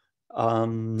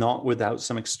 not without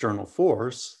some external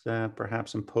force that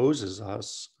perhaps imposes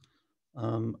us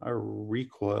a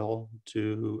recoil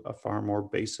to a far more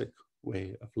basic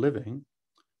way of living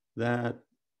that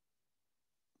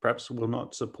perhaps will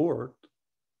not support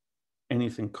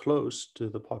anything close to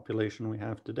the population we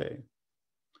have today.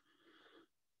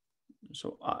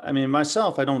 So,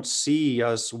 myself, I don't see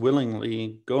us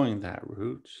willingly going that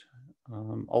route.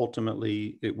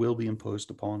 Ultimately, it will be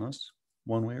imposed upon us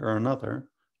one way or another,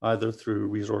 either through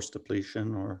resource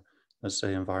depletion or, let's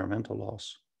say,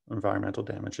 environmental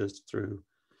damages through,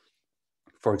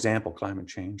 for example, climate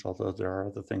change, although there are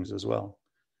other things as well.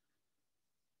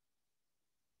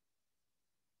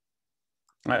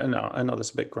 I know that's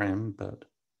a bit grim, but.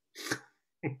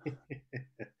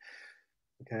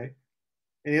 Okay.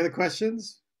 Any other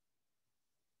questions?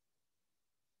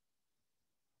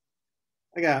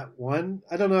 I got one.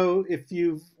 I don't know if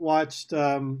you've watched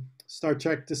Star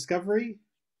Trek Discovery.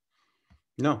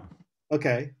 No.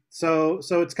 Okay, so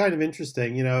it's kind of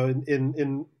interesting, in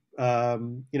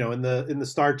the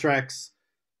Star Treks,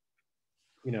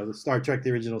 the Star Trek,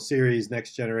 the original series,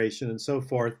 Next Generation, and so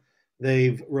forth.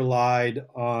 They've relied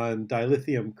on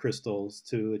dilithium crystals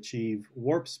to achieve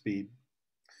warp speed.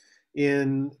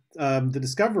 In the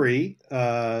Discovery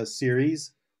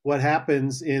series, what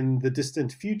happens in the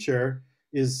distant future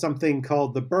is something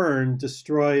called the burn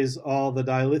destroys all the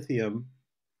dilithium,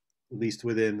 at least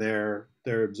within their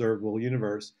observable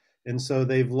universe. And so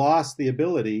they've lost the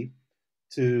ability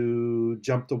to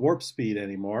jump to warp speed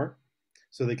anymore.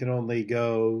 So they can only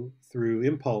go through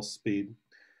impulse speed.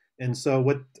 And so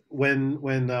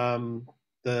when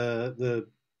the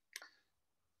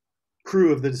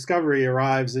crew of the Discovery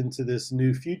arrives into this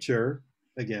new future,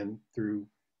 again through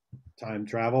time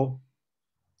travel,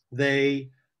 they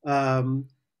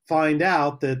find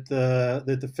out that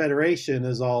the Federation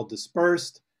is all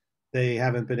dispersed. They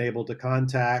haven't been able to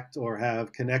contact or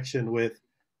have connection with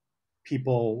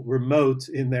people remote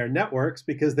in their networks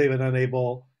because they've been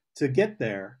unable to get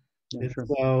there. Yeah, And sure.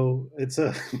 so it's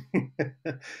a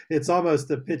it's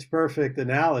almost a pitch perfect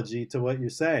analogy to what you're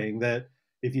saying, that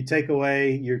if you take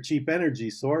away your cheap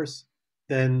energy source,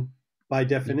 then by Yeah.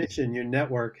 definition your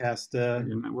network has to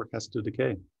Your network has to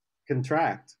decay.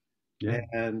 contract. Yeah.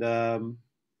 And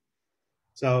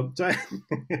so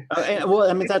Well,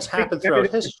 I mean, that's happened throughout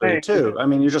everything you're history saying, too. I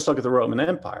mean, you just look at the Roman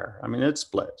Empire. I mean, it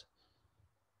split,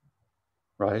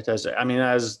 right? As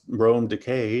Rome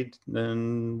decayed,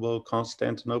 then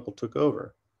Constantinople took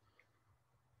over,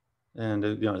 and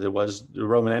the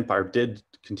Roman Empire did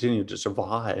continue to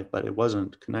survive, but it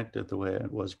wasn't connected the way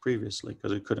it was previously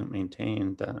because it couldn't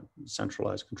maintain that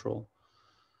centralized control.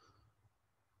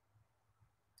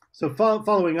 so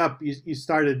following up, you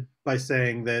started by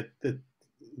saying that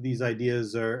these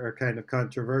ideas are kind of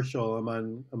controversial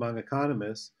among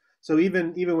economists. So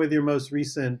even with your most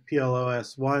recent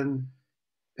PLOS1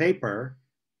 paper,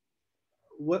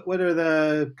 what are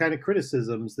the kind of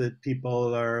criticisms that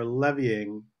people are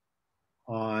levying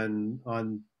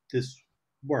on this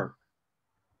work?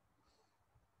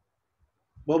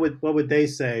 What would they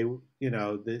say,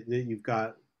 that you've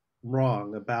got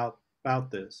wrong about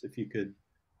this, if you could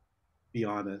be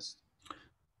honest?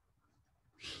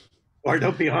 Or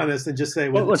don't be honest and just say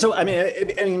what. So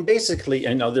basically,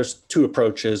 there's two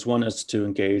approaches. One is to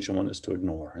engage, and one is to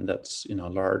ignore, and that's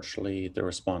largely the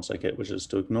response I get, which is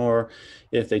to ignore.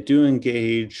 If they do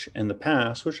engage in the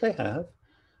past, which they have,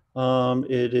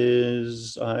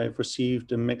 I've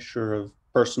received a mixture of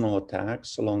personal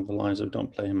attacks along the lines of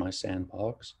 "don't play in my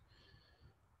sandbox,"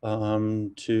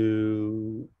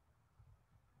 to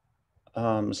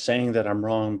saying that I'm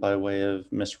wrong by way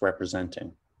of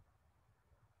misrepresenting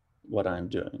what I'm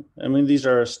doing. I mean, these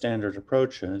are standard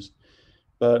approaches,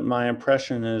 but my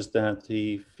impression is that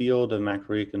the field of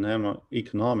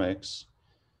macroeconomics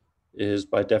is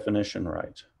by definition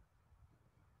right.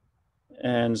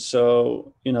 And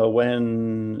so,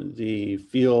 when the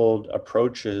field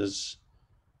approaches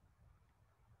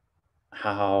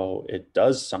how it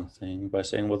does something by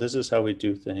saying, well, this is how we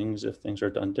do things. If things are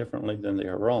done differently, then they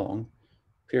are wrong,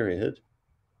 period,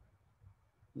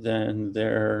 then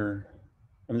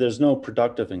there's no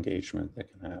productive engagement that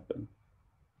can happen.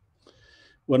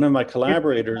 One of my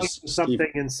collaborators, Steve.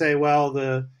 Something and say, well,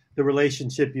 the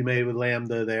relationship you made with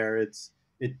Lambda there, it's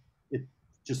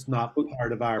just not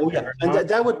part of our Oh yeah, and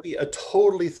that would be a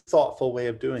totally thoughtful way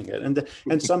of doing it. And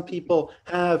some people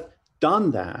have done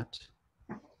that,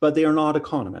 but they are not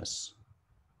economists.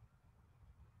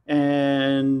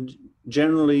 And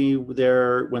generally,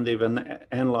 when they've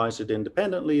analyzed it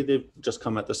independently, they've just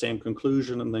come at the same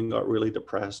conclusion and then got really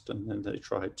depressed, and then they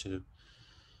tried to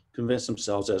convince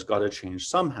themselves that it's got to change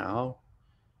somehow.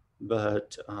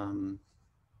 But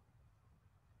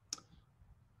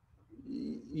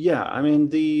yeah, I mean,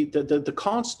 the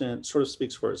constant sort of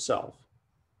speaks for itself.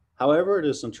 However it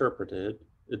is interpreted,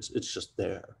 it's just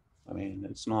there. I mean,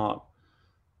 it's not.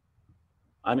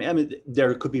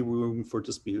 There could be room for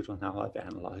dispute on how I've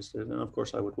analyzed it, and of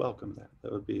course, I would welcome that.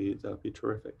 That would be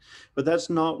terrific. But that's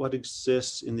not what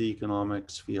exists in the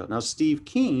economics field. Now, Steve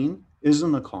Keen is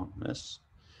an economist,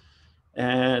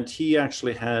 and he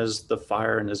actually has the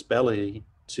fire in his belly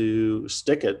to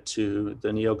stick it to the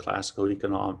neoclassical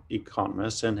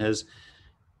economists, and has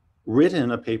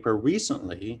written a paper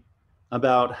recently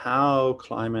about how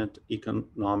climate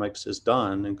economics is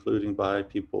done, including by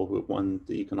people who have won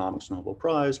the Economics Nobel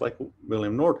Prize, like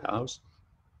William Nordhaus,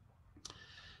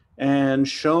 and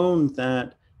shown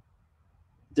that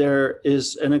there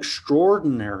is an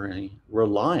extraordinary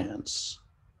reliance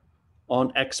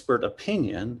on expert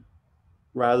opinion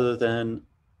rather than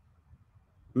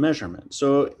measurement.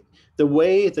 So the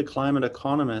way the climate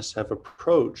economists have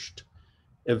approached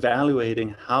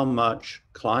evaluating how much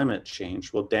climate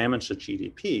change will damage the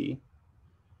GDP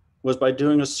was by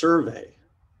doing a survey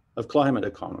of climate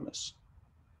economists.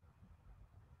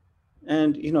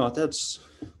 And that's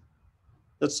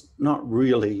not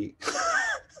really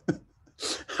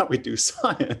how we do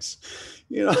science.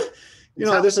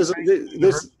 This is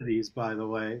universities, by the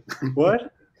way.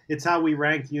 What? It's how we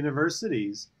rank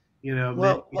universities.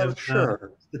 Well,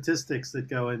 sure. Statistics that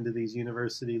go into these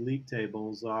university league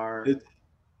tables are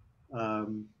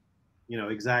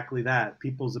exactly that,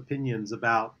 people's opinions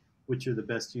about which are the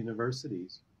best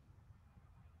universities.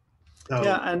 So,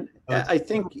 Yeah, and it's I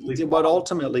think probably what flawed.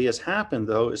 ultimately has happened,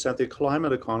 though, is that the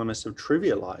climate economists have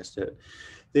trivialized it.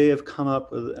 They have come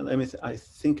up with, I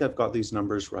think I've got these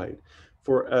numbers right.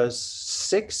 For a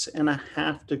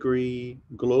 6.5 degree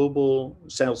global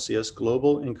Celsius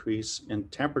global increase in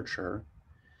temperature,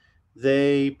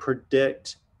 they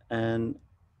predict an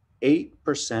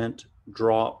 8%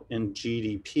 drop in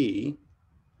GDP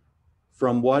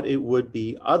from what it would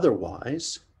be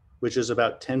otherwise, which is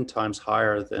about 10 times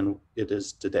higher than it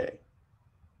is today.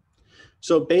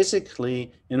 So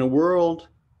basically, in a world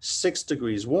 6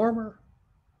 degrees warmer,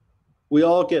 we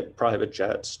all get private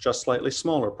jets, just slightly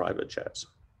smaller private jets.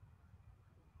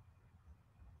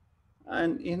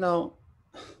 And,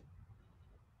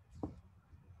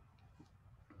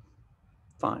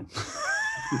 fine.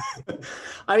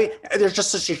 There's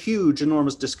just such a huge,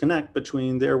 enormous disconnect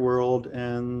between their world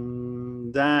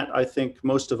and that. I think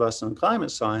most of us in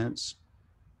climate science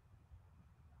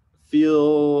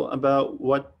feel about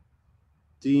what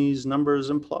these numbers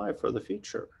imply for the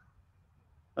future.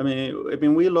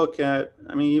 We look at,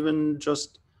 even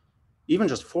just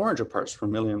 400 parts per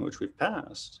million, which we've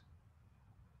passed,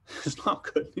 is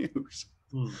not good news.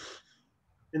 Hmm.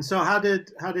 And so, how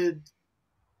did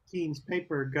Keene's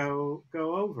paper go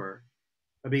over?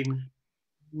 I mean,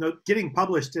 no, getting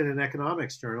published in an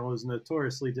economics journal is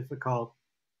notoriously difficult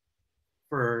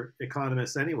for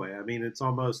economists anyway. I mean, it's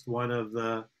almost one of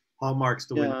the hallmarks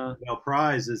to win Yeah, the Nobel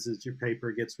Prize is that your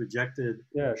paper gets rejected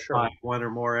yeah, by sure. one or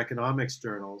more economics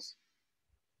journals.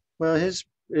 Well, his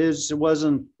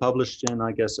wasn't published in,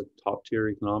 I guess, a top tier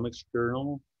economics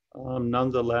journal.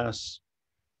 Nonetheless,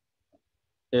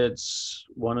 it's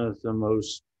one of the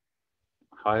most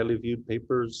highly viewed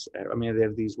papers. I mean, they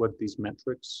have these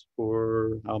metrics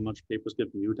for how much papers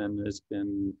get viewed, and it's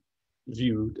been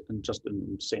viewed in just an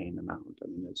insane amount. I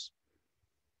mean, it's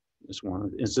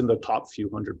in the top few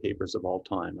hundred papers of all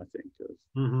time, I think,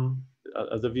 Mm-hmm.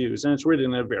 of the views, and it's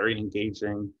written in a very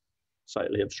engaging,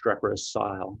 slightly obstreperous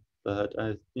style. But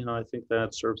I think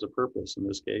that serves a purpose in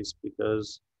this case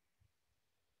because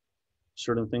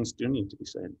certain things do need to be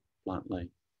said bluntly.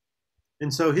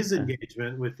 And so his Uh,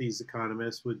 engagement with these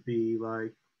economists would be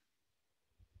like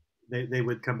they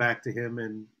would come back to him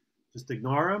and just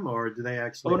ignore him, or do they oh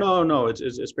actually have? no, no,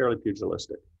 it's fairly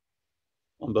pugilistic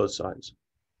on both sides.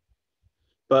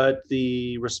 But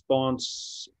the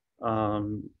response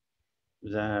um,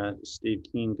 that Steve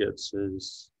Keene gets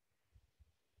is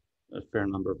a fair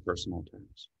number of personal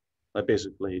attacks, like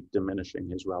basically diminishing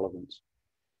his relevance.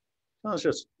 No, it's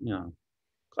just,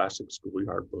 classic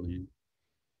schoolyard bullying.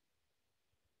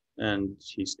 And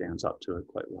he stands up to it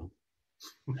quite well.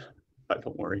 I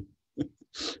don't worry.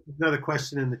 Another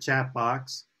question in the chat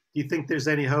box. Do you think there's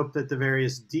any hope that the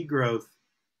various degrowth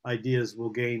ideas will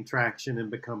gain traction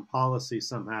and become policy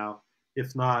somehow?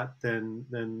 If not, then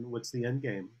what's the end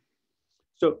game?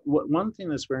 So one thing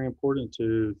that's very important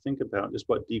to think about is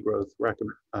what degrowth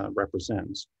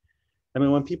represents. I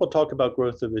mean, when people talk about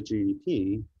growth of the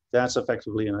GDP, that's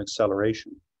effectively an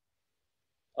acceleration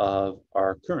of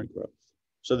our current growth.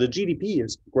 So the GDP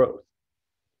is growth.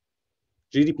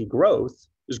 GDP growth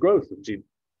is growth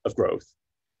of growth.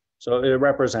 So it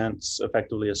represents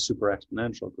effectively a super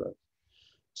exponential growth.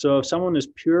 So if someone is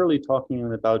purely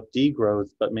talking about degrowth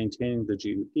but maintaining the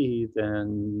GDP,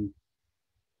 then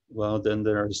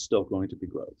there is still going to be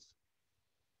growth.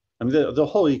 I mean, the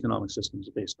whole economic system is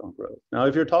based on growth. Now,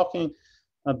 if you're talking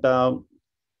about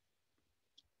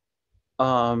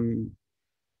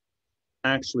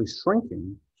actually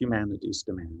shrinking humanity's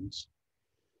demands,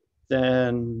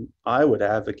 then I would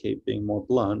advocate being more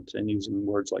blunt and using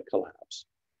words like collapse.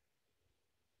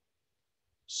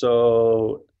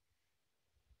 So,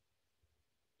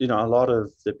 a lot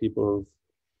of the people who've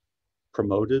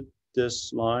promoted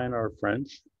this line are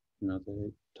French.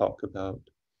 They talk about,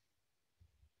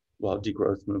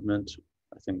 degrowth movement,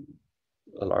 I think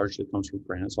largely comes from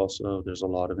France. Also, there's a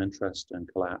lot of interest in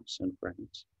collapse in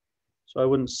France. So I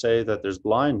wouldn't say that there's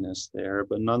blindness there,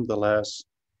 but nonetheless,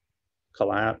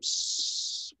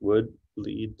 collapse would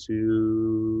lead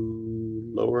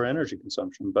to lower energy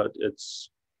consumption, but it's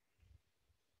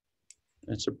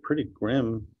a pretty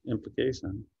grim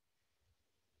implication.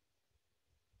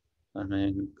 I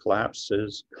mean, collapse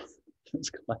is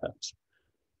collapse.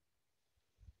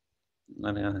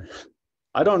 I mean,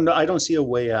 I don't know. I don't see a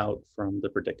way out from the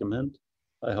predicament.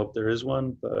 I hope there is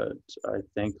one, but I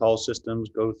think all systems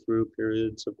go through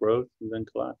periods of growth and then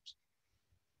collapse.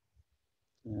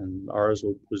 And ours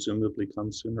will presumably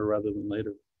come sooner rather than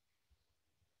later.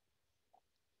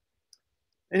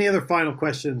 Any other final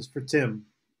questions for Tim?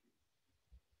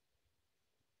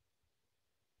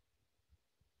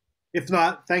 If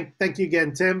not, thank you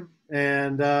again, Tim,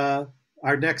 And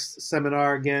our next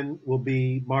seminar again will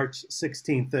be March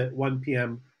 16th at 1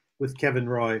 p.m. with Kevin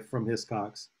Roy from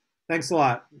Hiscox. Thanks a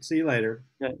lot. See you later.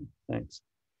 Okay, thanks.